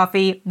drinking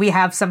coffee? We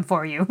have some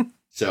for you.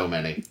 So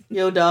many.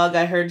 Yo, dog,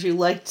 I heard you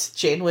liked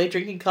Janeway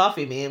drinking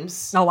coffee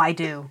memes. Oh, I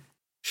do.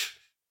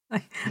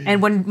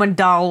 And when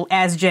Doll,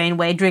 as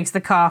Janeway, drinks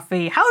the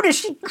coffee, how does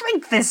she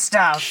drink this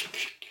stuff?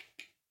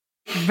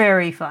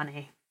 Very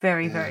funny.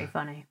 Very, very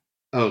funny.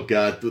 Oh,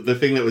 God. The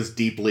thing that was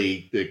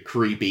deeply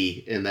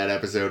creepy in that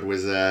episode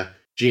was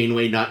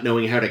Janeway not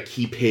knowing how to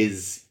keep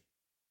his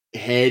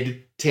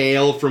head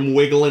tail from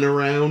wiggling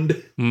around.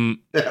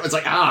 That was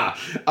like,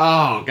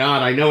 oh,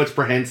 God, I know it's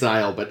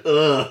prehensile,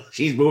 but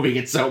she's moving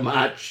it so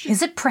much.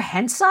 Is it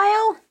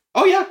prehensile?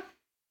 Oh, yeah.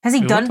 Has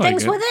he It done looked like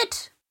things it. with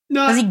it?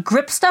 No, Does he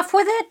grip stuff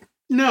with it?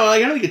 no, I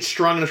don't think it's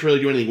strong enough to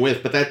really do anything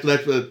with, but that's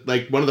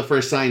like one of the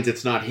first signs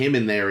it's not him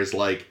in there is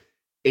like,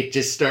 it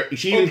just starts.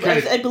 She even kind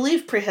of. I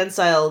believe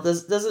prehensile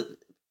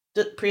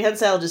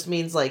prehensile just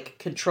means like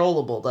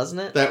controllable, doesn't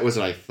it? That was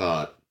what I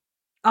thought.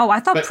 Oh, I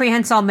thought But-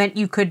 prehensile meant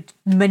you could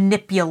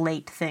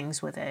manipulate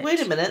things with it.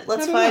 Wait a minute.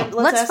 Let's I don't find. know.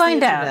 Let's ask the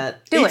find out.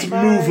 internet. Do It's it.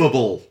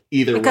 movable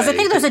either Because way. I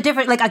think there's a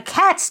different, like a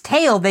cat's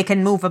tail they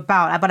can move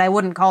about, but I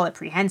wouldn't call it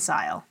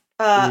prehensile.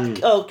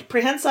 Oh,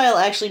 prehensile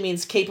actually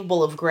means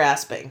capable of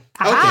grasping.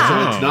 Okay, Aha!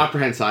 so it's not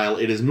prehensile.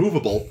 It is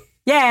movable,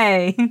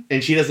 Yay!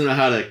 and she doesn't know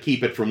how to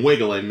keep it from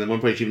wiggling. At one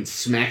point, she even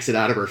smacks it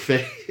out of her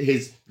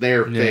face.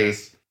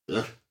 Face.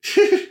 Ugh.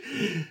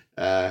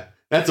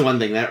 That's the one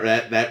thing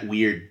that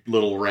weird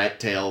little rat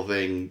tail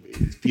thing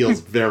feels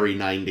very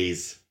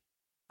 90s.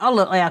 Oh,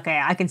 look, okay,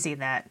 I can see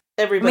that.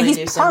 Everybody he's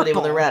knew somebody with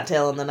a purple. rat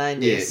tail in the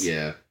 90s.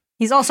 Yeah.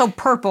 He's also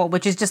purple,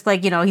 which is just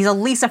like, he's a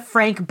Lisa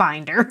Frank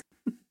binder.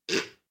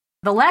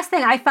 The last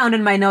thing I found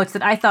in my notes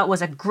that I thought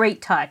was a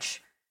great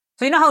touch.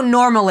 So you know how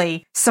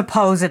normally,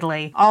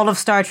 supposedly, all of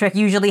Star Trek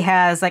usually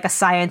has like a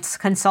science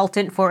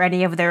consultant for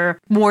any of their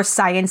more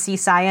science-y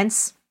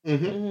science?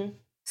 Mm-hmm.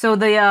 So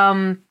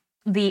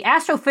the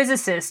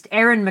astrophysicist,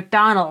 Erin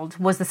McDonald,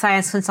 was the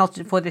science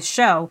consultant for this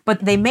show,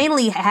 but they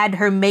mainly had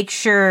her make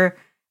sure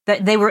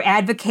that they were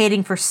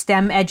advocating for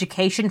STEM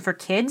education for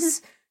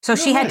kids. So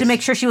she had to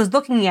make sure she was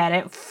looking at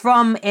it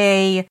from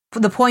the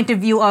point of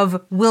view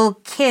of, will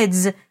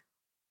kids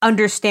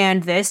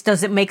understand this?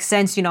 Does it make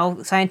sense,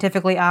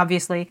 scientifically,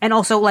 obviously? And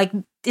also, like,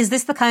 is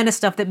this the kind of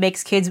stuff that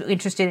makes kids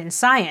interested in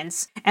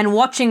science? And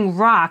watching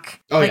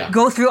Rock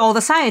go through all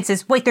the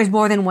sciences. Wait, there's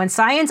more than one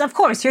science? Of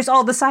course, here's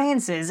all the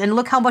sciences. And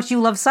look how much you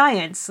love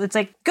science. It's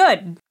like,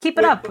 good. Keep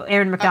it up,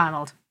 Erin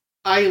McDonald.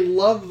 I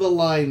love the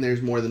line,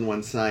 there's more than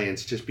one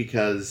science, just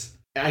because,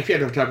 I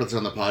can't have talked about this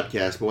on the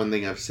podcast, but one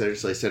thing I've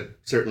certainly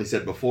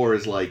said before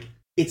is, like,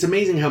 it's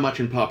amazing how much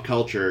in pop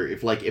culture,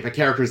 if a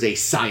character is a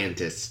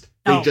scientist,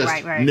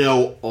 they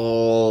know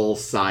all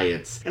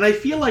science. And I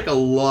feel like a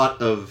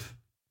lot of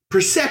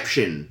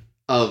perception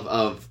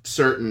of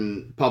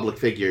certain public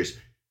figures,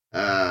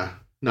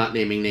 not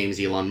naming names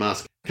Elon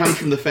Musk, comes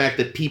from the fact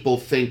that people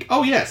think,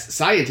 oh yes,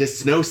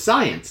 scientists know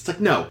science. It's like,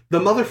 no, the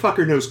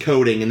motherfucker knows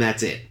coding and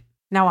that's it.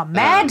 Now, a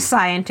mad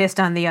scientist,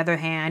 on the other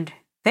hand,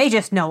 they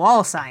just know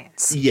all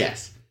science.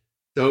 Yes.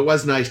 So it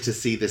was nice to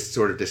see this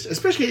sort of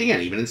especially,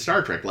 again, even in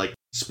Star Trek, like,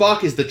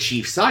 Spock is the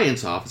chief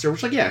science officer,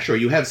 which, like, yeah, sure,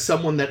 you have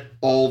someone that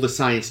all the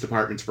science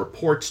departments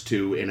reports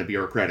to in a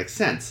bureaucratic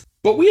sense.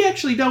 But we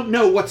actually don't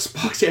know what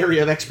Spock's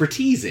area of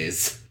expertise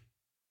is.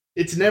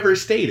 It's never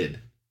stated.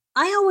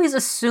 I always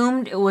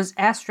assumed it was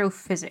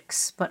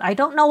astrophysics, but I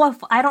don't know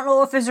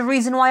if there's a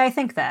reason why I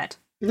think that.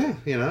 No,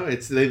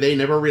 it's they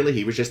never really,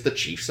 he was just the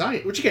chief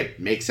scientist, which again,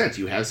 makes sense.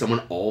 You have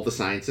someone all the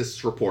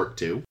scientists report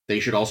to.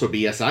 They should also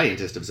be a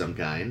scientist of some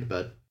kind,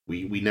 but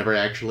we never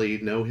actually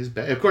know his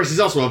Of course, he's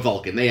also a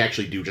Vulcan. They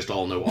actually do just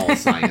all know all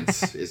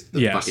science is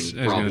the fucking problem.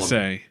 I was going to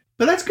say.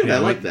 But that's good. I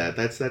like that.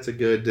 That's a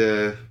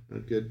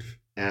good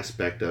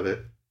aspect of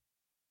it.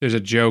 There's a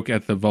joke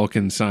at the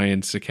Vulcan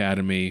Science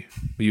Academy.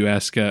 You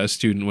ask a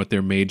student what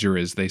their major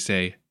is, they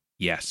say,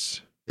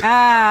 yes.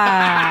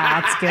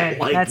 That's good.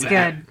 Like that's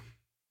that.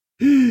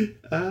 good.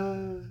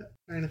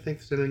 Trying to think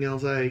if there's anything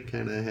else I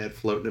kind of had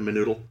floating in my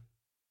noodle.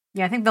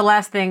 Yeah, I think the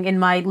last thing in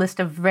my list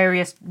of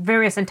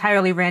various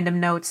entirely random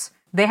notes,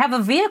 they have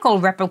a vehicle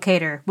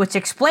replicator, which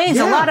explains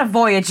a lot of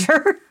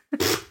Voyager.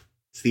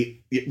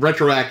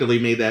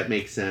 Retroactively made that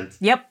make sense.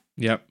 Yep.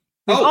 Yep.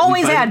 We've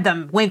always had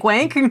them. Wink,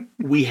 wink.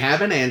 We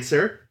have an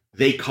answer.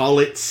 They call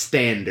it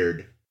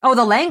standard. Oh,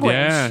 the language.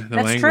 Yeah,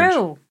 That's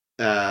true.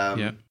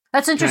 Yeah.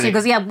 That's interesting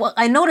because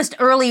I noticed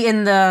early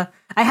in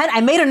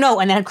I made a note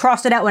and then I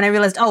crossed it out when I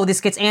realized, oh,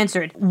 this gets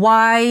answered.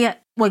 Why?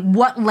 Like,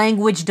 what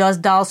language does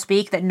Dahl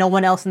speak that no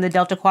one else in the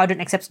Delta Quadrant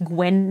except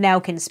Gwen now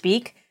can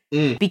speak?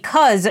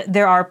 Because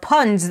there are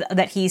puns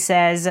that he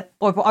says,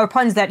 or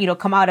puns that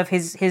come out of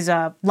his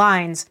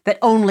lines that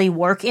only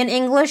work in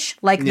English,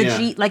 like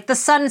the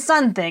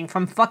sun thing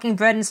from fucking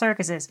Bread and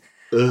Circuses.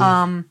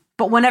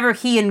 But whenever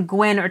he and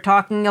Gwen are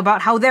talking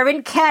about how they're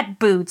in cat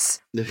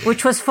boots,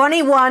 which was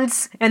funny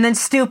once, and then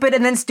stupid,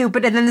 and then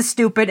stupid, and then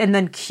stupid, and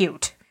then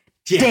cute.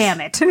 Yes.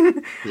 Damn it.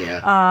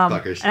 Yeah,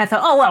 fuckers. And I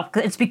thought, oh, well,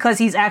 it's because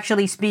he's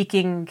actually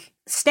speaking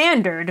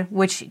standard,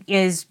 which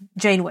is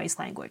Janeway's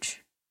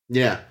language.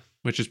 Yeah.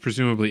 Which is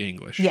presumably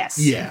English. Yes.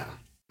 Yeah.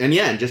 And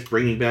just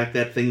bringing back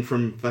that thing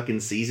from fucking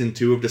season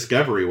 2 of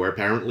Discovery, where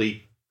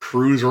apparently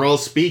crews are all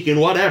speaking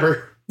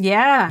whatever.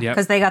 Yeah,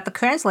 because they got the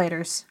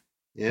translators.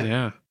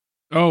 Yeah.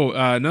 Oh,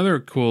 another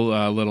cool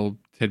little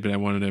tidbit I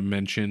wanted to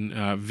mention.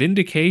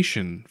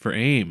 Vindication for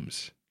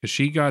Ames. Because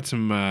she got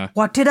some...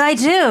 What did I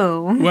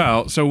do?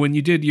 Well, so when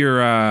you did your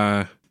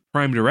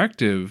Prime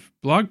Directive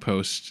blog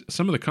post,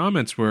 some of the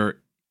comments were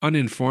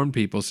uninformed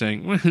people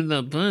saying, well,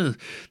 the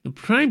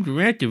Prime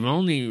Directive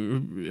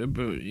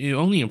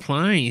only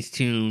applies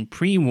to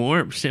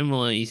pre-warp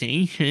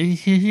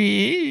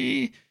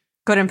civilizations.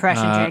 Good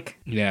impression, Jake.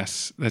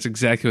 Yes, that's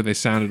exactly what they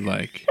sounded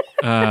like.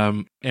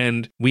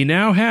 And we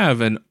now have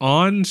an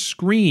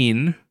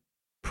on-screen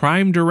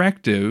Prime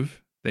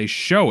Directive. They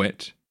show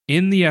it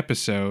in the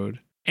episode,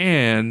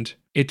 and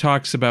it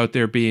talks about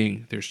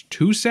there's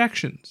 2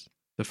 sections.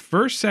 The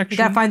first section... You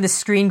gotta find the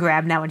screen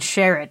grab now and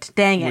share it.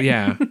 Dang it. Well,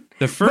 yeah.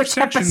 The first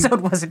section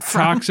episode was it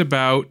from? Talks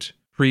about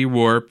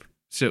pre-warp,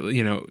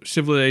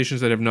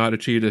 civilizations that have not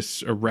achieved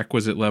a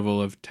requisite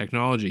level of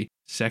technology.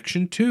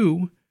 Section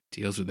 2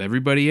 deals with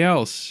everybody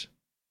else.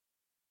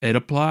 It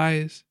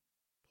applies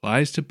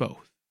to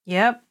both.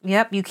 Yep.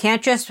 You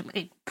can't just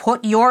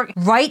put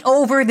right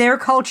over their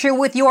culture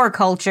with your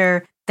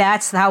culture.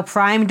 That's how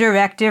Prime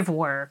Directive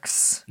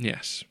works.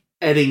 Yes.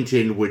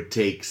 Eddington would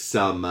take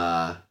some,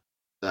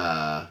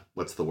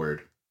 what's the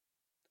word?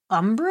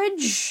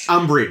 Umbrage?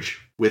 Umbrage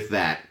with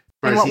that.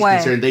 As far as he's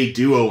concerned, they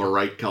do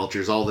overwrite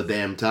cultures all the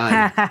damn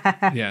time.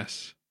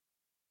 Yes.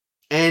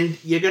 And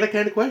you gotta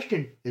kind of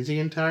question, is he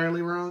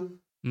entirely wrong?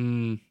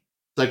 Mm.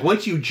 It's like,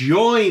 once you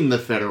join the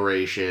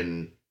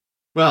Federation,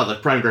 well, the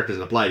Prime Directive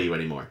doesn't apply to you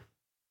anymore.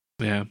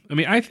 Yeah. I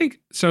mean, I think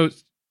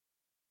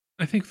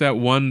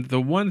that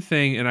the one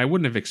thing, and I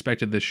wouldn't have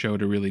expected this show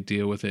to really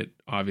deal with it,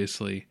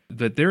 obviously,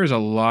 that there is a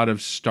lot of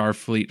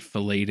Starfleet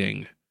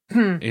filleting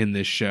in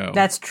this show.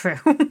 That's true.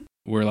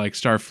 Where like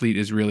Starfleet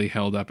is really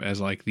held up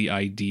as like the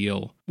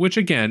ideal, which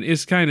again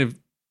is kind of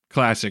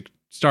classic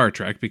Star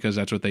Trek because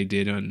that's what they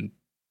did on,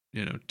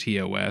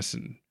 TOS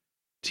and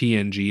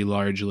TNG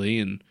largely.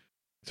 And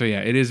so, yeah,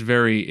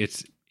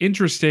 it's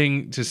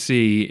interesting to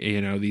see,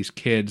 these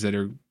kids that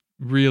are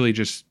really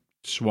just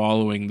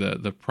swallowing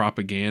the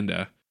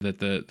propaganda that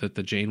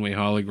the Janeway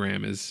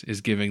hologram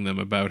is giving them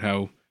about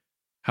how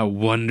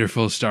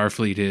wonderful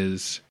Starfleet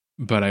is.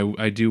 But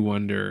I do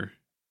wonder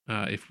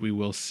if we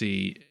will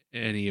see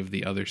any of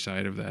the other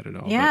side of that at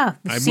all. Yeah,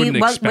 but I wouldn't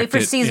expect wait for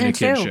it season in a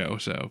kid 2. show.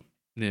 So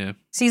yeah,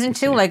 season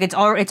 2, like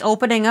it's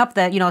opening up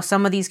that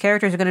some of these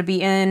characters are going to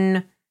be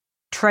in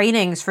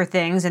trainings for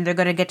things, and they're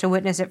going to get to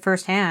witness it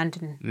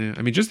firsthand. Yeah,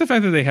 I mean, just the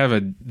fact that they have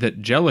that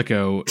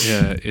Jellicoe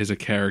is a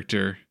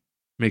character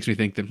makes me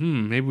think that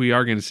maybe we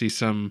are going to see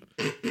some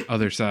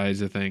other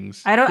sides of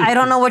things. I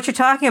don't know what you're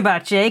talking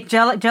about, Jake.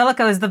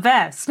 Jellicoe is the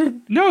best.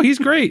 No, he's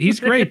great. He's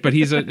great, but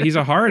he's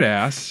a hard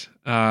ass.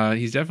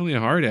 He's definitely a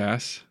hard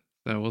ass.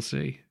 So we'll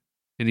see.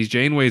 And he's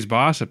Janeway's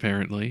boss,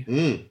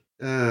 apparently.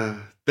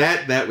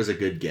 That was a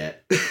good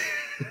get.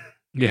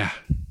 Yeah,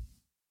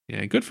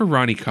 good for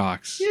Ronnie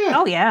Cox. Yeah.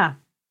 Oh yeah.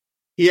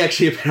 He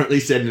actually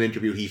apparently said in an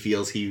interview he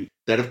feels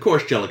that of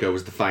course Jellicoe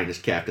was the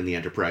finest captain the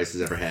Enterprise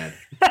has ever had.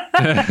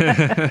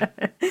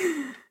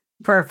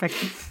 Perfect.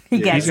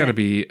 He's got to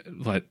be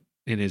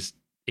in his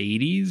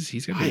 80s.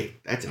 He's got to be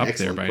that's an up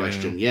excellent there by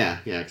question. now.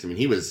 Yeah, because I mean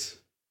he was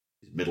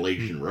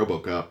middle-aged in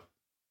RoboCop.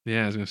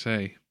 Yeah, I was gonna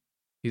say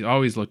he's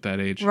always looked that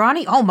age.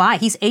 Ronnie, oh my,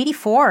 he's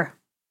 84.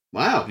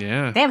 Wow.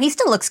 Yeah. Damn, he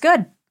still looks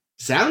good.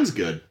 Sounds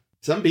good.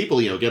 Some people,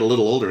 get a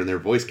little older and their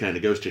voice kind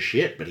of goes to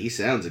shit, but he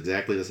sounds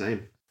exactly the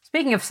same.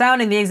 Speaking of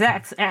sounding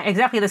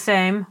exactly the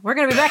same, we're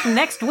going to be back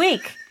next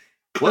week.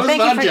 Close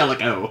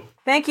Angelico.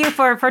 Thank you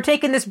for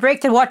taking this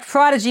break to watch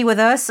Prodigy with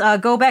us.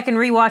 Go back and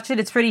rewatch it.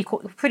 It's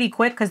pretty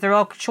quick because they're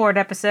all short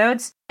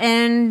episodes.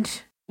 And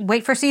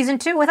wait for season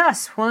 2 with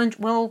us.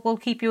 We'll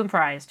keep you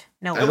apprised.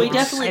 No, are we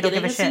definitely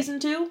getting a season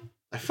 2?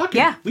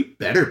 We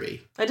better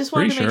be. I just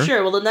wanted to make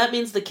sure. Well, then that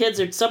means the kids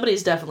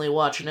somebody's definitely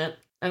watching it.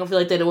 I don't feel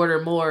like they'd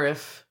order more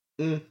if,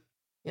 you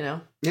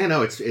know. Yeah,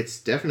 no, it's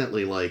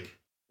definitely like,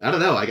 I don't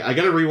know. I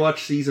gotta rewatch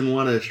season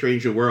 1 of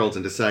Strange New Worlds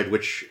and decide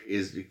which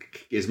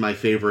is my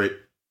favorite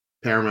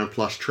Paramount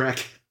Plus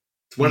Trek.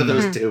 It's one of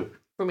those two.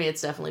 For me,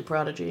 it's definitely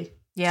Prodigy.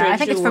 Yeah, Strange I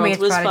think it's for me. It's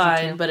was Prodigy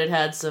fine, too. But it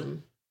had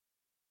some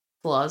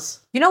flaws.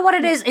 You know what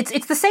it is?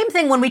 It's the same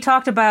thing when we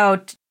talked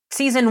about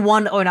season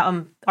 1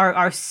 or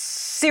our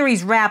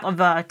series wrap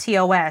of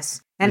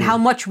TOS and how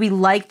much we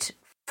liked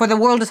For the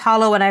World is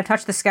Hollow and I've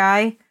Touched the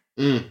Sky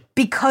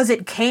because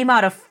it came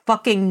out of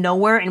fucking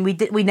nowhere and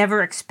we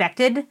never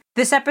expected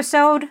this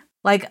episode.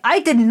 Like, I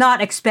did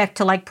not expect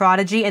to like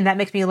Prodigy, and that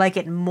makes me like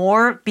it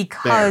more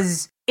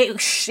because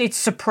it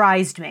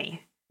surprised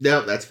me.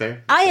 No, that's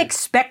fair. I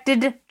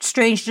expected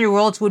Strange New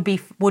Worlds would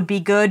be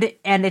good,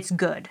 and it's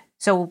good.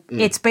 So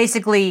it's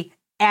basically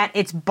at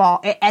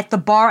the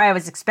bar I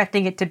was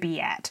expecting it to be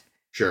at.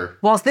 Sure.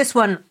 Whilst this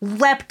one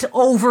leapt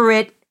over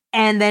it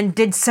and then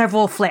did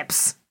several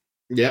flips.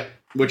 Yep.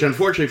 Which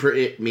unfortunately for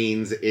it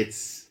means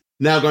it's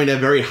now going to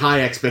have very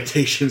high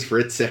expectations for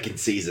its second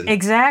season.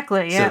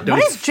 Exactly, yeah. So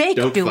what is Jake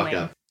doing? Fuck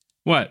up.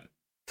 What?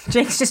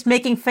 Jake's just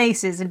making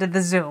faces into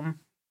the Zoom.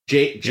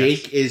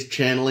 Jake is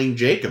channeling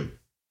Jacob.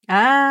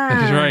 Ah.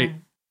 That's right.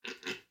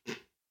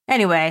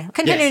 Anyway,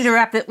 continuing to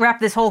wrap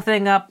this whole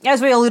thing up.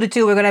 As we alluded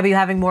to, we're going to be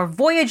having more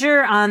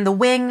Voyager on the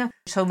wing,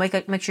 so make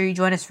sure you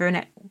join us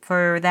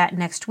for that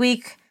next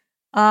week.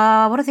 What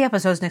are the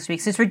episodes next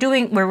week? Since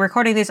we're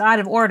recording this out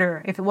of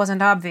order, if it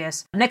wasn't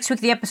obvious. Next week,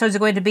 the episodes are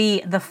going to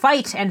be The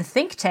Fight and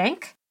Think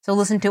Tank, so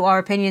listen to our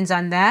opinions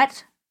on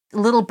that.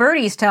 Little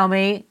birdies from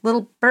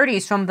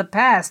the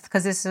past,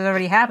 because this has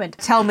already happened,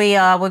 tell me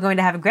we're going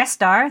to have a guest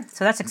star,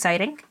 so that's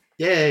exciting.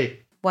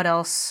 Yay. What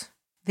else?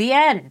 The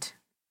end.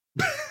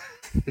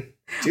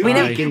 We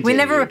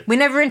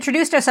never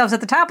introduced ourselves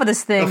at the top of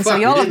this thing, so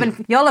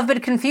y'all have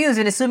been confused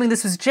and assuming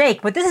this was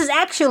Jake, but this is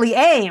actually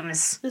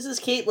Ames. This is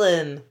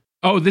Caitlin.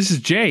 Oh, this is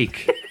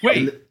Jake.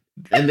 Wait.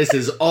 and this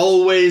is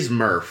always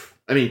Murf.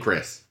 I mean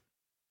Chris.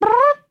 That's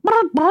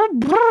my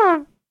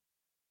Murf.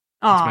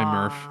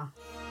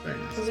 Very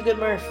nice. This is a good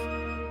Murf.